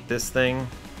absolutely hate this thing.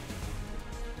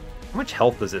 How much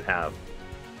health does it have?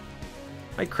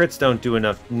 My crits don't do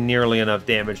nearly enough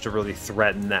damage to really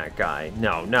threaten that guy.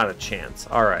 No, not a chance.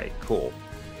 Alright, cool.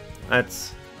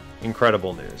 That's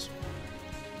incredible news.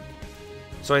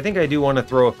 So I think I do want to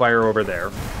throw a fire over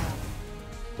there.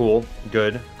 Cool,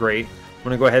 good, great. I'm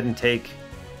going to go ahead and take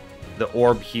the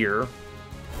orb here. I'm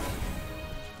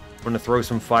going to throw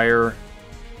some fire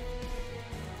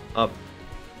up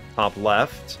top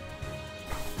left.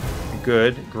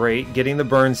 Good, great. Getting the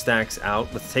burn stacks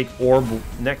out. Let's take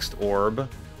next orb.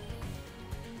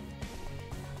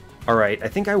 Alright, I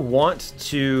think I want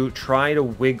to try to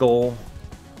wiggle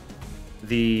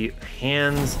the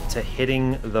hands to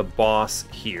hitting the boss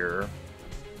here.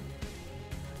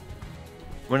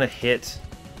 I'm going to hit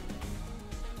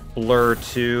Blur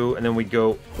 2, and then we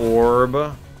go Orb.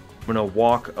 I'm going to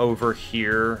walk over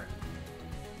here.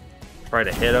 Try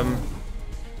to hit him.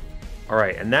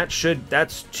 Alright, and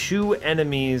that's 2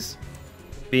 enemies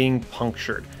being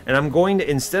punctured. And I'm going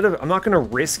to, I'm not going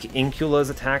to risk Incula's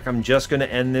attack. I'm just going to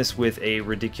end this with a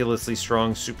ridiculously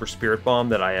strong Super Spirit Bomb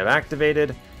that I have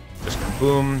activated. Just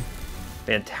boom.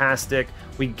 Fantastic.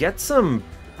 We get some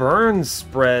burn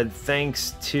spread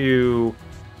thanks to...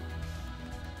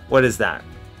 What is that?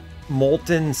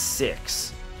 Molten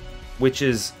 6, which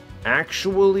is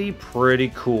actually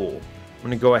pretty cool. I'm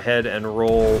going to go ahead and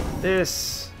roll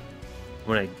this. I'm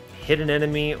going to hit an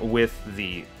enemy with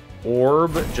the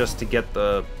orb just to get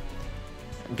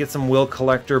some Will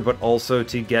Collector, but also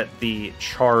to get the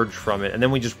charge from it. And then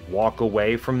we just walk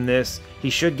away from this. He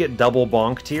should get double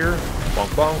bonked here. Bonk,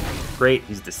 bonk. Great,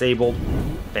 he's disabled.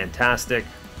 Fantastic.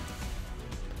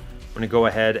 I'm going to go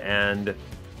ahead and...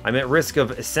 I'm at risk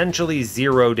of essentially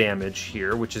 0 damage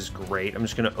here, which is great. I'm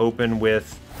just going to open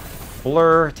with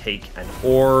Blur, take an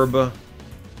orb. I'm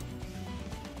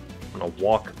going to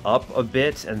walk up a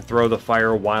bit and throw the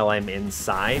fire while I'm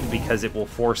inside, because it will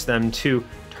force them to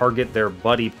target their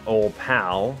buddy old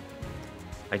pal.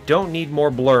 I don't need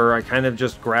more Blur. I kind of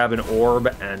just grab an orb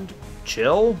and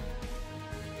chill.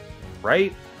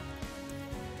 Right?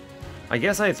 I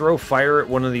guess I throw fire at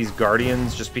one of these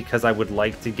guardians just because I would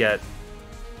like to get...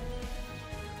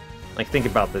 Like, think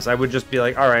about this. I would just be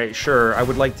like, alright, sure, I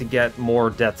would like to get more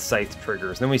Death Scythe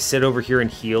triggers. Then we sit over here and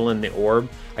heal in the orb.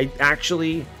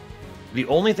 The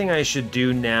only thing I should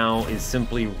do now is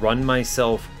simply run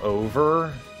myself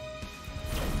over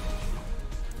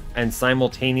and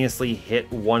simultaneously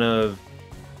hit one of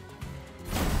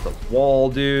the wall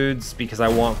dudes because I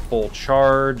want full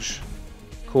charge.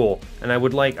 Cool. And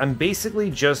I'm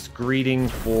basically just greeting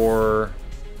for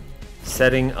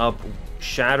setting up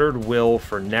Shattered Will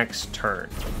for next turn.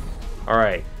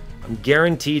 Alright. I'm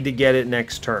guaranteed to get it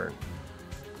next turn.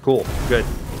 Cool. Good.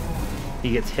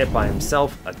 He gets hit by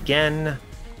himself again.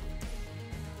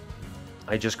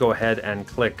 I just go ahead and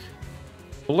click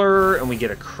blur, and we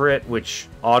get a crit, which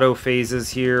auto phases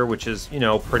here, which is, you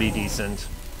know, pretty decent.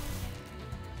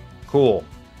 Cool.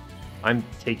 I'm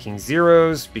taking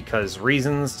zeros because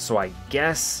reasons, so I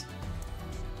guess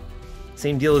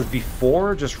same deal as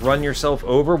before. Just run yourself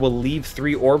over. We'll leave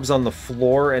 3 orbs on the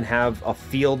floor and have a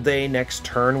field day next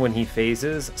turn when he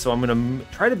phases. So I'm going to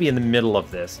try to be in the middle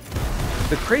of this.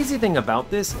 The crazy thing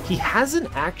about this, he hasn't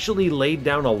actually laid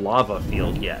down a lava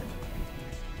field yet,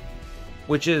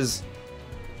 which is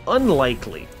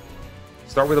unlikely.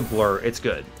 Start with a blur. It's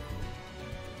good.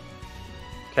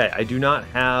 Okay, I do not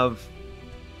have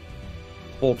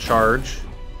full charge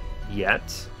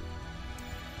yet,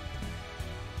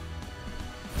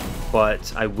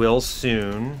 but I will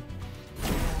soon.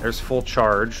 There's full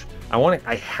charge.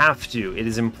 I have to. It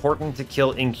is important to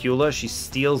kill Incula. She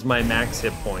steals my max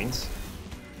hit points.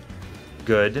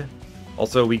 Good.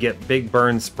 Also, we get big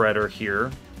burn spreader here.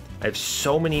 I have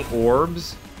so many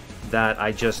orbs that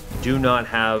I just do not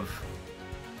have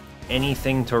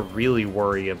anything to really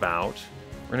worry about.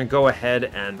 We're going to go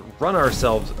ahead and run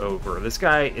ourselves over. This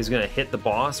guy is going to hit the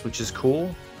boss, which is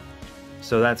cool.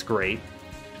 So that's great.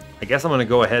 I guess I'm going to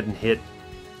go ahead and hit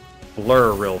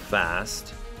blur real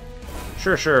fast.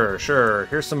 Sure.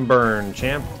 Here's some burn,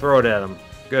 champ. Throw it at him.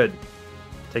 Good.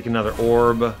 Take another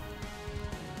orb.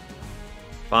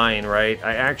 Fine, right?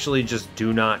 I actually just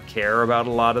do not care about a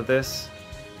lot of this.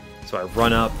 So I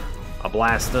run up. I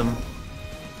blast him.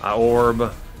 I orb.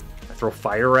 I throw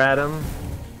fire at him.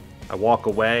 I walk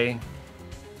away.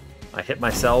 I hit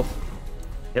myself.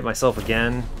 Hit myself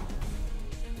again.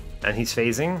 And he's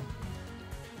phasing.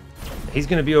 He's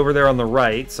going to be over there on the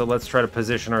right, so let's try to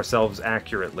position ourselves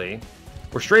accurately.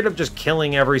 We're straight up just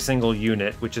killing every single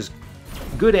unit, which is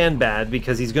good and bad,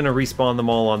 because he's going to respawn them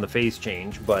all on the phase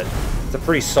change, but it's a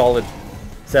pretty solid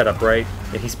setup, right?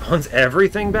 If he spawns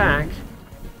everything back,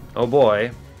 oh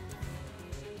boy.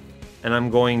 And I'm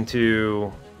going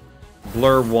to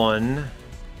blur 1.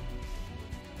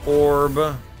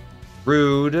 Orb.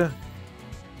 Rude.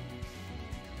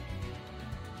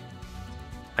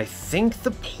 I think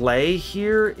the play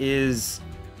here is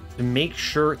to make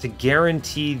sure to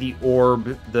guarantee the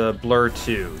orb the blur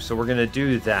 2. So we're going to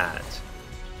do that.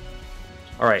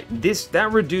 Alright,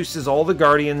 that reduces all the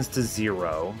guardians to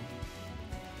 0.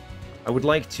 I would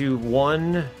like to,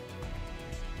 1,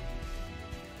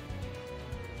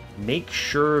 make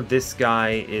sure this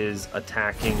guy is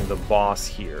attacking the boss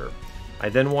here. I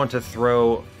then want to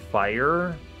throw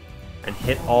fire and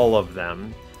hit all of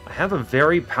them. I have a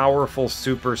very powerful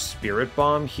super spirit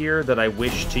bomb here that I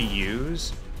wish to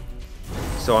use,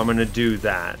 so I'm going to do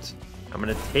that. I'm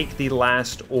going to take the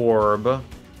last orb,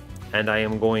 and I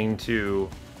am going to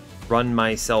run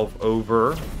myself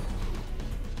over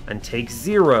and take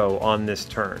 0 on this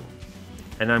turn.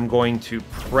 And I'm going to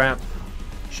prep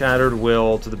Shattered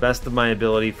Will to the best of my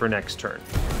ability for next turn.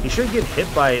 He should get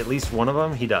hit by at least one of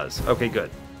them. He does. Okay, good.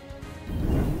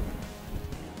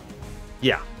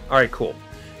 Yeah. Alright, cool.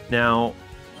 Now,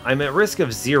 I'm at risk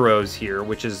of zeros here,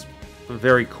 which is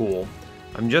very cool.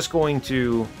 I'm just going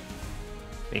to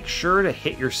make sure to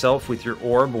hit yourself with your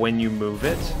orb when you move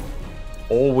it.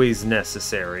 Always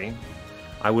necessary.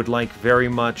 I would like very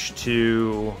much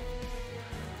to...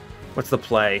 What's the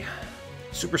play?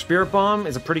 Super Spirit Bomb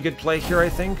is a pretty good play here, I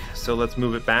think. So let's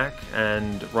move it back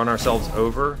and run ourselves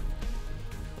over.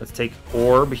 Let's take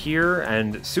Orb here,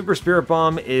 and Super Spirit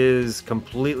Bomb is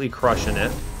completely crushing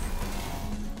it.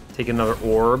 Take another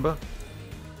Orb.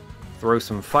 Throw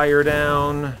some fire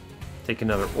down. Take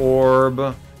another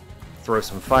Orb. Throw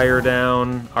some fire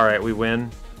down. Alright, we win.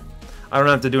 I don't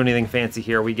have to do anything fancy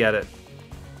here, we get it.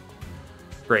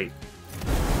 Great.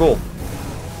 Cool.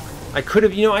 I could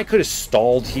have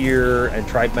stalled here and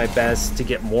tried my best to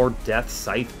get more Death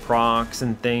Scythe procs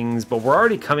and things, but we're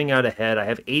already coming out ahead. I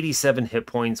have 87 hit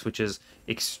points, which is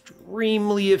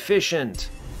extremely efficient.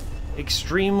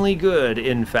 Extremely good,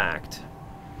 in fact.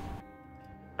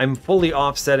 I'm fully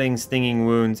offsetting Stinging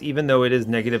Wounds, even though it is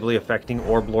negatively affecting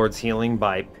Orb Lord's healing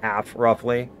by half,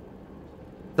 roughly.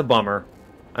 It's a bummer.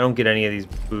 I don't get any of these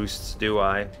boosts, do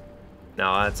I?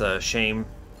 No, that's a shame.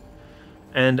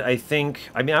 And I think...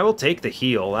 I mean, I will take the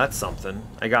heal. That's something.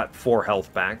 I got 4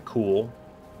 health back. Cool.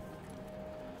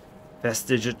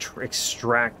 Vestige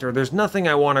Extractor. There's nothing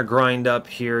I want to grind up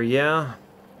here, yeah?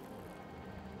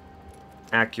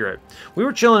 Accurate. We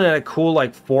were chilling at a cool,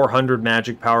 like, 400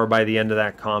 magic power by the end of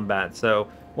that combat. So,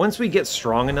 once we get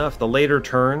strong enough, the later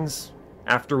turns,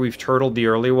 after we've turtled the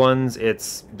early ones,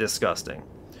 it's disgusting.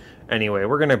 Anyway,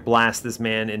 we're going to blast this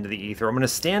man into the ether. I'm going to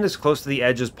stand as close to the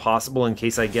edge as possible in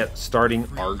case I get starting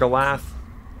Argalath.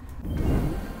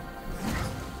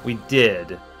 We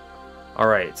did.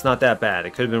 Alright, it's not that bad.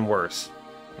 It could have been worse.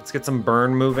 Let's get some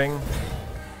burn moving.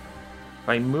 If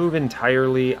I move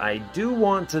entirely, I do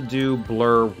want to do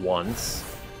blur once.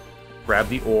 Grab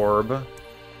the orb.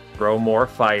 Throw more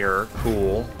fire.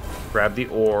 Cool. Grab the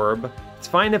orb. It's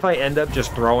fine if I end up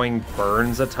just throwing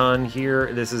burns a ton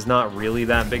here. This is not really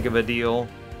that big of a deal.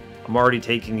 I'm already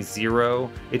taking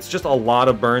 0. It's just a lot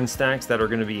of burn stacks that are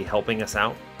going to be helping us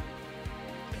out.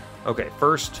 Okay,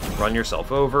 first, run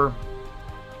yourself over.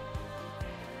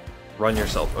 Run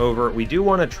yourself over. We do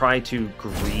want to try to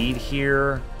greed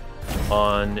here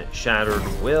on Shattered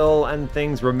Will and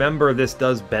things. Remember, this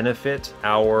does benefit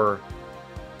our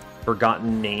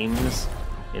Forgotten Names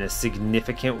in a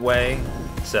significant way,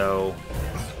 so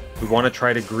we want to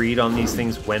try to greed on these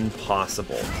things when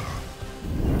possible.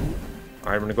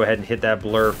 Alright, I'm going to go ahead and hit that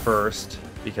blur first,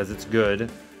 because it's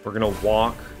good. We're going to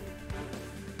walk.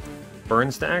 Burn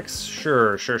stacks?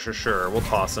 Sure. We'll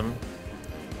toss them.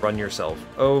 Run yourself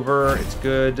over. It's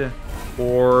good.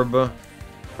 Orb.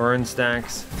 Burn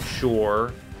stacks?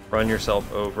 Sure. Run yourself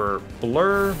over.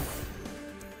 Blur.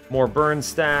 More burn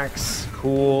stacks.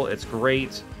 Cool. It's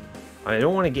great. I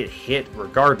don't want to get hit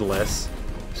regardless,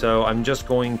 so I'm just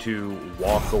going to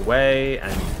walk away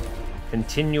and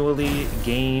continually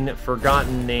gain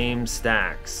Forgotten Name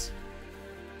stacks.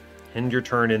 End your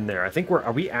turn in there. I think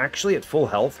are we actually at full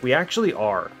health? We actually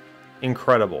are.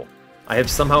 Incredible. I have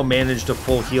somehow managed to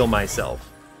full heal myself.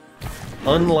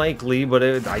 Unlikely, but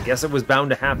I guess it was bound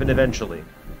to happen eventually.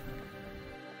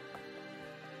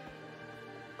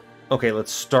 Okay,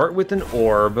 let's start with an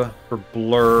orb for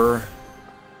blur.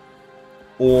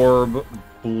 Orb,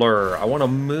 blur. I want to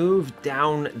move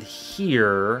down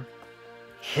here,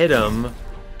 hit him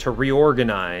to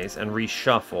reorganize and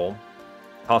reshuffle.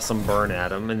 Toss some burn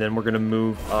at him, and then we're going to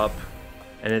move up.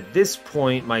 And at this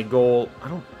point, my goal...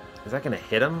 Is that going to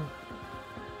hit him?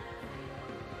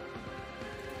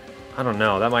 I don't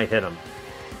know. That might hit him.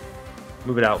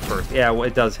 Move it out first. Yeah, well,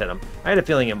 it does hit him. I had a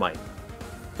feeling it might.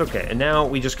 It's okay. And now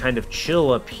we just kind of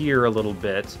chill up here a little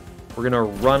bit. We're going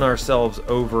to run ourselves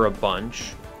over a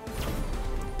bunch.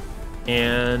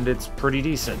 And it's pretty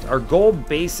decent. Our goal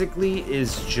basically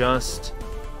is just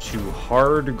to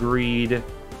hard greed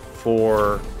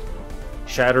for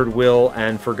Shattered Will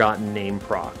and Forgotten Name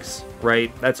procs,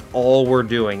 right? That's all we're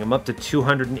doing. I'm up to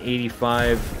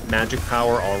 285 magic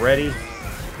power already.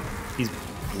 He's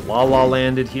la-la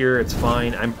landed here. It's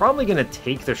fine. I'm probably going to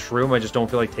take the Shroom. I just don't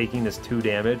feel like taking this 2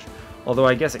 damage. Although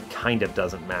I guess it kind of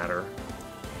doesn't matter.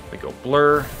 We go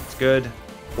blur. It's good.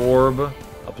 Orb.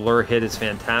 A blur hit is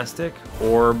fantastic.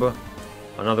 Orb.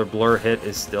 Another blur hit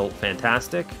is still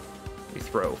fantastic. We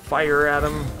throw fire at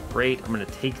him. Great. I'm going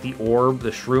to take the orb, the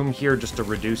Shroom here, just to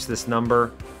reduce this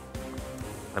number.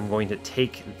 I'm going to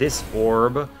take this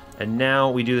orb. And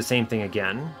now we do the same thing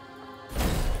again.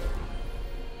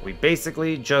 We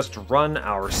basically just run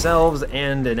ourselves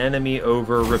and an enemy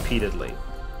over repeatedly.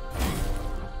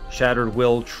 Shattered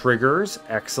Will triggers.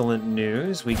 Excellent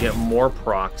news. We get more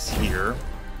procs here.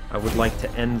 I would like to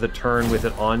end the turn with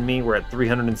it on me. We're at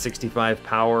 365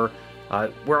 power,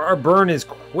 where our burn is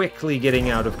quickly getting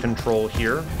out of control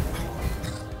here.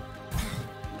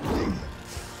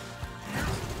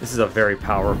 This is a very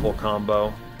powerful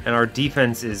combo, and our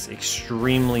defense is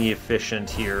extremely efficient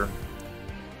here.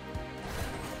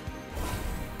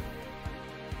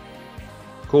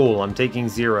 Cool, I'm taking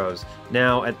 0s.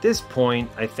 Now, at this point,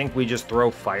 I think we just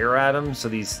throw fire at him so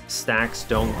these stacks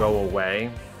don't go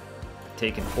away.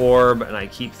 Take an orb, and I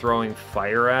keep throwing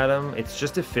fire at him. It's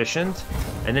just efficient,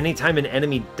 and anytime an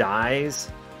enemy dies,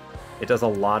 it does a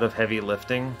lot of heavy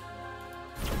lifting.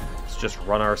 Let's just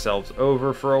run ourselves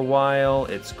over for a while.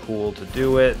 It's cool to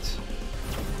do it.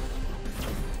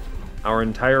 Our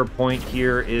entire point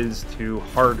here is to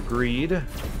hard greed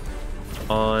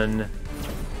on...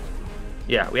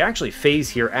 Yeah, we actually phase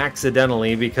here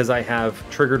accidentally because I have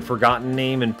triggered Forgotten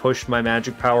Name and pushed my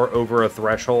magic power over a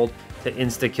threshold to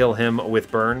insta-kill him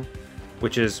with burn,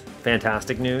 which is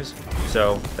fantastic news.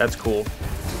 So, that's cool.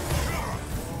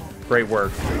 Great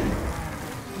work.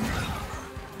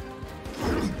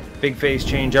 Big phase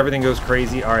change, everything goes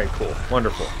crazy. Alright, cool.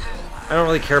 Wonderful. I don't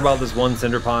really care about this one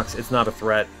Cinderpox. It's not a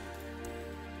threat.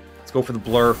 Let's go for the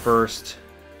blur first.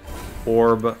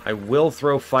 Orb. I will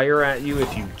throw fire at you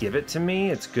if you give it to me.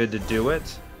 It's good to do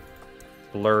it.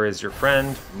 Blur is your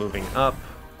friend. Moving up.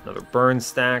 Another burn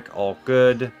stack. All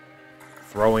good.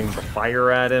 Throwing the fire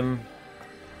at him.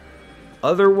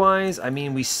 Otherwise, I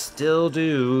mean, we still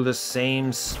do the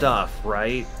same stuff,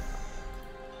 right?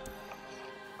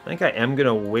 think I am going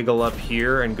to wiggle up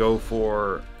here and go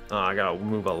for... I got to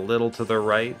move a little to the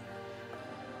right.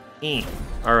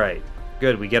 All right.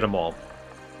 Good. We get them all.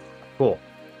 Cool.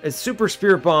 As Super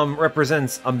Spirit Bomb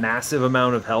represents a massive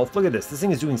amount of health. Look at this. This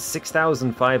thing is doing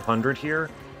 6,500 here.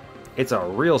 It's a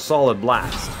real solid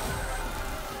blast.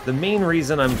 The main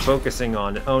reason I'm focusing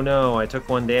on, oh no, I took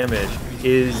 1 damage,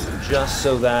 is just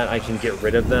so that I can get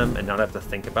rid of them and not have to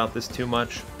think about this too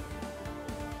much.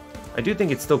 I do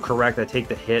think it's still correct. I take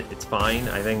the hit. It's fine.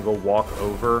 I then go walk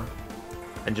over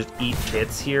and just eat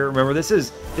hits here. Remember, this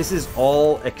is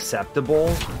all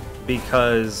acceptable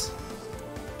because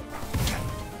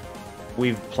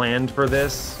we've planned for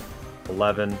this.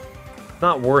 11.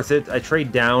 Not worth it. I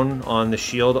trade down on the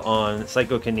shield on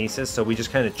Psychokinesis, so we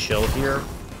just kind of chill here.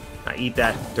 I eat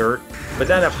that dirt, but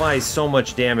that applies so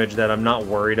much damage that I'm not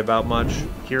worried about much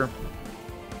here.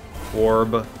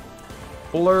 Orb.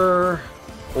 Blur.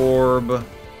 Orb.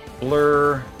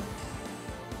 Blur.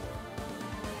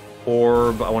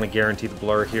 Orb. I want to guarantee the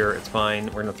blur here. It's fine.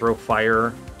 We're going to throw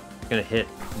fire. Going to hit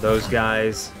those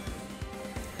guys.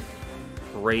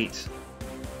 Great.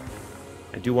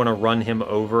 I do want to run him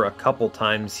over a couple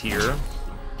times here.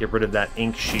 Get rid of that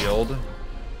ink shield.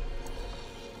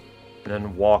 And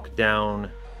then walk down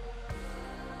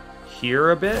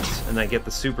here a bit. And I get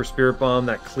the Super Spirit Bomb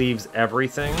that cleaves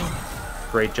everything.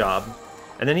 Great job.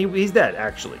 And then he's dead,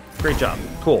 actually. Great job.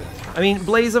 Cool. I mean,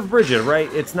 Blaze of Bridget,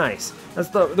 right? It's nice. That's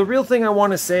the real thing I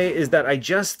want to say is that I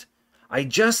just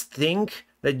think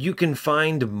that you can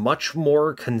find much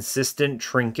more consistent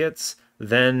trinkets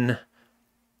than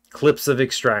Clips of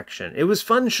Extraction. It was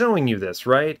fun showing you this,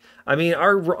 right? I mean,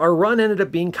 our run ended up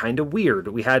being kind of weird.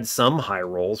 We had some high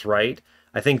rolls, right?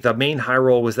 I think the main high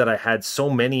roll was that I had so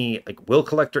many, like Will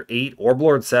Collector 8, Orb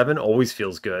Lord 7, always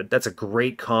feels good. That's a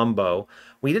great combo.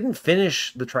 We didn't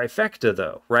finish the trifecta,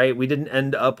 though, right? We didn't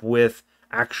end up with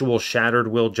actual Shattered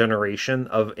Will generation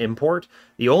of import.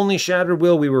 The only Shattered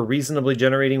Will we were reasonably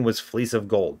generating was Fleece of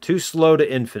Gold. Too slow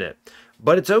to infinite.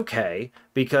 But it's okay,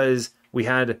 because we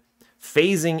had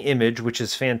Phasing Image, which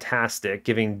is fantastic,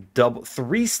 giving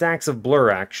 3 stacks of blur,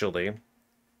 actually,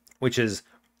 which is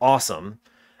awesome.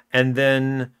 And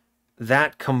then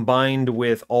that combined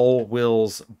with All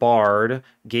Will's Bard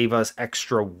gave us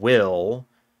extra will.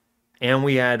 And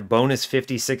we had bonus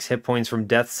 56 hit points from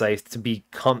Death Scythe to be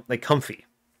comfy.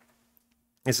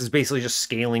 This is basically just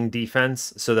scaling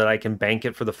defense so that I can bank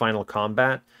it for the final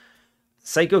combat.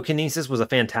 Psychokinesis was a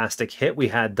fantastic hit. We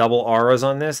had double auras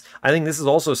on this. I think this is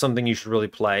also something you should really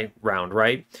play around,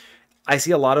 right? I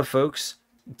see a lot of folks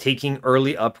taking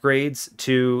early upgrades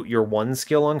to your 1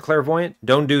 skill on Clairvoyant.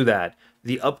 Don't do that.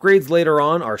 The upgrades later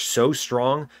on are so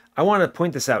strong. I want to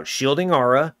point this out. Shielding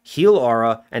Aura, Heal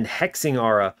Aura, and Hexing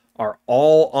Aura are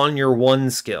all on your 1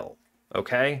 skill,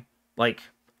 okay? Like,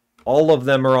 all of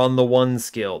them are on the 1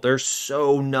 skill. They're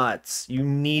so nuts. You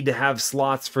need to have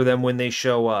slots for them when they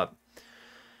show up.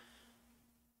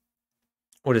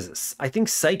 What is this? I think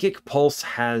Psychic Pulse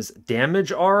has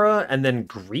Damage Aura and then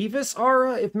Grievous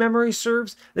Aura, if memory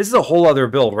serves. This is a whole other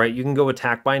build, right? You can go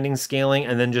Attack Binding Scaling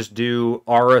and then just do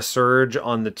Aura Surge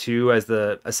on the 2 as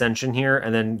the Ascension here,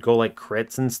 and then go like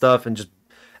crits and stuff and just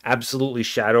absolutely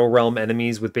Shadow Realm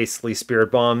enemies with basically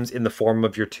Spirit Bombs in the form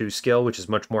of your 2 skill, which is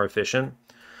much more efficient.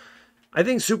 I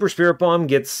think Super Spirit Bomb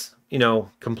gets,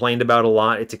 complained about a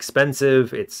lot. It's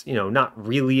expensive. It's, not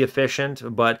really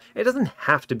efficient, but it doesn't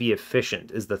have to be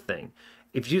efficient is the thing.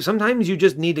 Sometimes you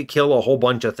just need to kill a whole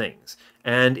bunch of things.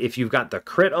 And if you've got the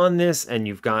crit on this and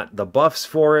you've got the buffs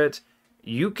for it,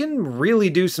 you can really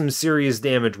do some serious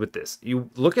damage with this. You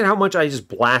look at how much I just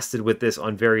blasted with this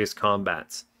on various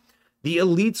combats. The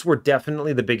elites were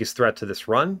definitely the biggest threat to this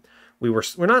run. We're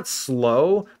not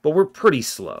slow, but we're pretty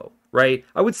slow. Right?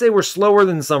 I would say we're slower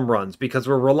than some runs because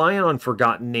we're relying on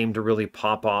Forgotten Name to really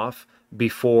pop off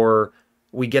before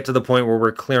we get to the point where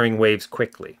we're clearing waves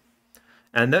quickly.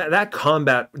 And that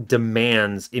combat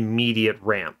demands immediate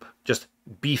ramp. Just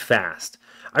be fast.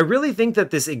 I really think that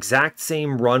this exact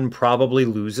same run probably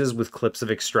loses with Clips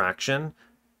of Extraction.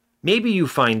 Maybe you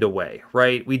find a way,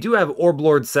 right? We do have Orb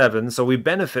Lord 7, so we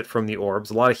benefit from the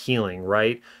orbs, a lot of healing,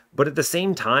 right? But at the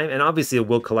same time, and obviously a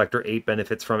Will Collector 8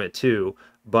 benefits from it too,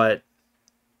 but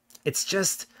it's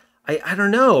just, I don't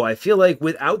know. I feel like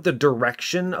without the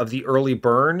direction of the early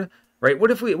burn, right? What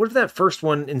if that first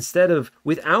one, instead of,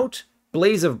 without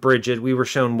Blaze of Bridget, we were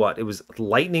shown what? It was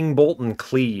Lightning Bolt and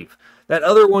Cleave. That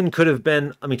other one could have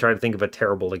been, let me try to think of a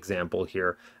terrible example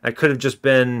here. That could have just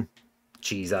been,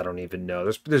 geez, I don't even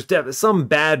know. There's some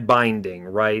bad binding,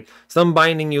 right? Some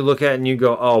binding you look at and you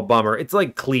go, oh, bummer. It's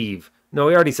like Cleave. No,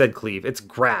 we already said Cleave. It's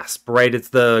Grasp, right? It's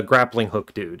the grappling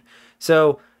hook dude.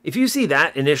 So if you see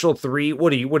that initial 3,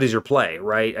 what is your play,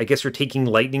 right? I guess you're taking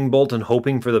Lightning Bolt and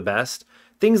hoping for the best.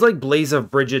 Things like Blaze of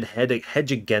Bridget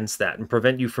hedge against that and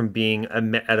prevent you from being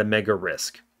at a mega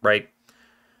risk, right?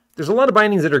 There's a lot of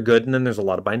bindings that are good, and then there's a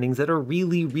lot of bindings that are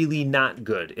really, really not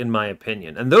good, in my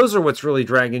opinion. And those are what's really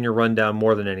dragging your run down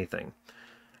more than anything.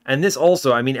 And this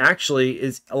also, I mean, actually,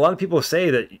 is a lot of people say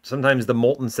that sometimes the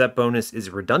Molten Set bonus is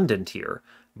redundant here,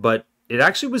 but it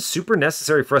actually was super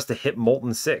necessary for us to hit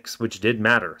Molten 6, which did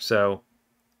matter. So,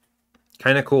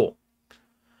 kind of cool.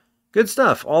 Good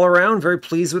stuff all around. Very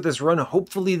pleased with this run.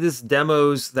 Hopefully this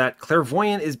demos that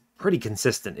Clairvoyant is pretty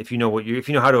consistent if you know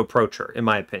how to approach her, in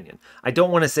my opinion. I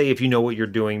don't want to say if you know what you're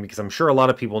doing, because I'm sure a lot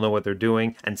of people know what they're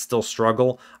doing and still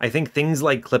struggle. I think things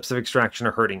like Clips of Extraction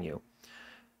are hurting you.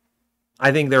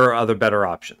 I think there are other better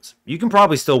options. You can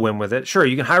probably still win with it. Sure,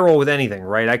 you can high roll with anything,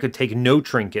 right? I could take no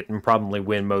trinket and probably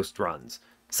win most runs.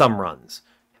 Some runs.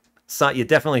 Yeah,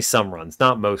 definitely some runs,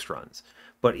 not most runs.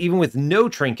 But even with no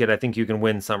trinket, I think you can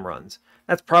win some runs.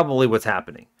 That's probably what's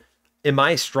happening. In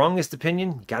my strongest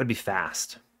opinion, you gotta be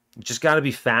fast. You just gotta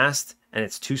be fast, and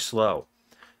it's too slow.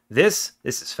 This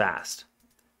is fast.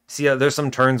 See, there's some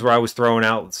turns where I was throwing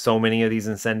out so many of these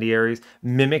incendiaries.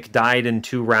 Mimic died in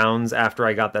 2 rounds after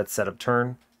I got that setup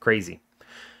turn. Crazy.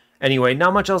 Anyway,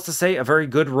 not much else to say. A very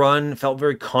good run. Felt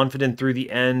very confident through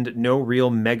the end. No real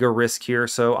mega risk here,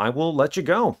 so I will let you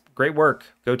go. Great work.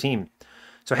 Go team.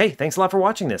 So hey, thanks a lot for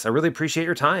watching this. I really appreciate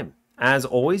your time. As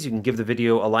always, you can give the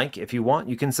video a like if you want.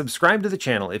 You can subscribe to the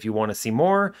channel if you want to see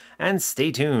more. And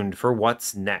stay tuned for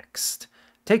what's next.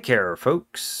 Take care,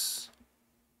 folks.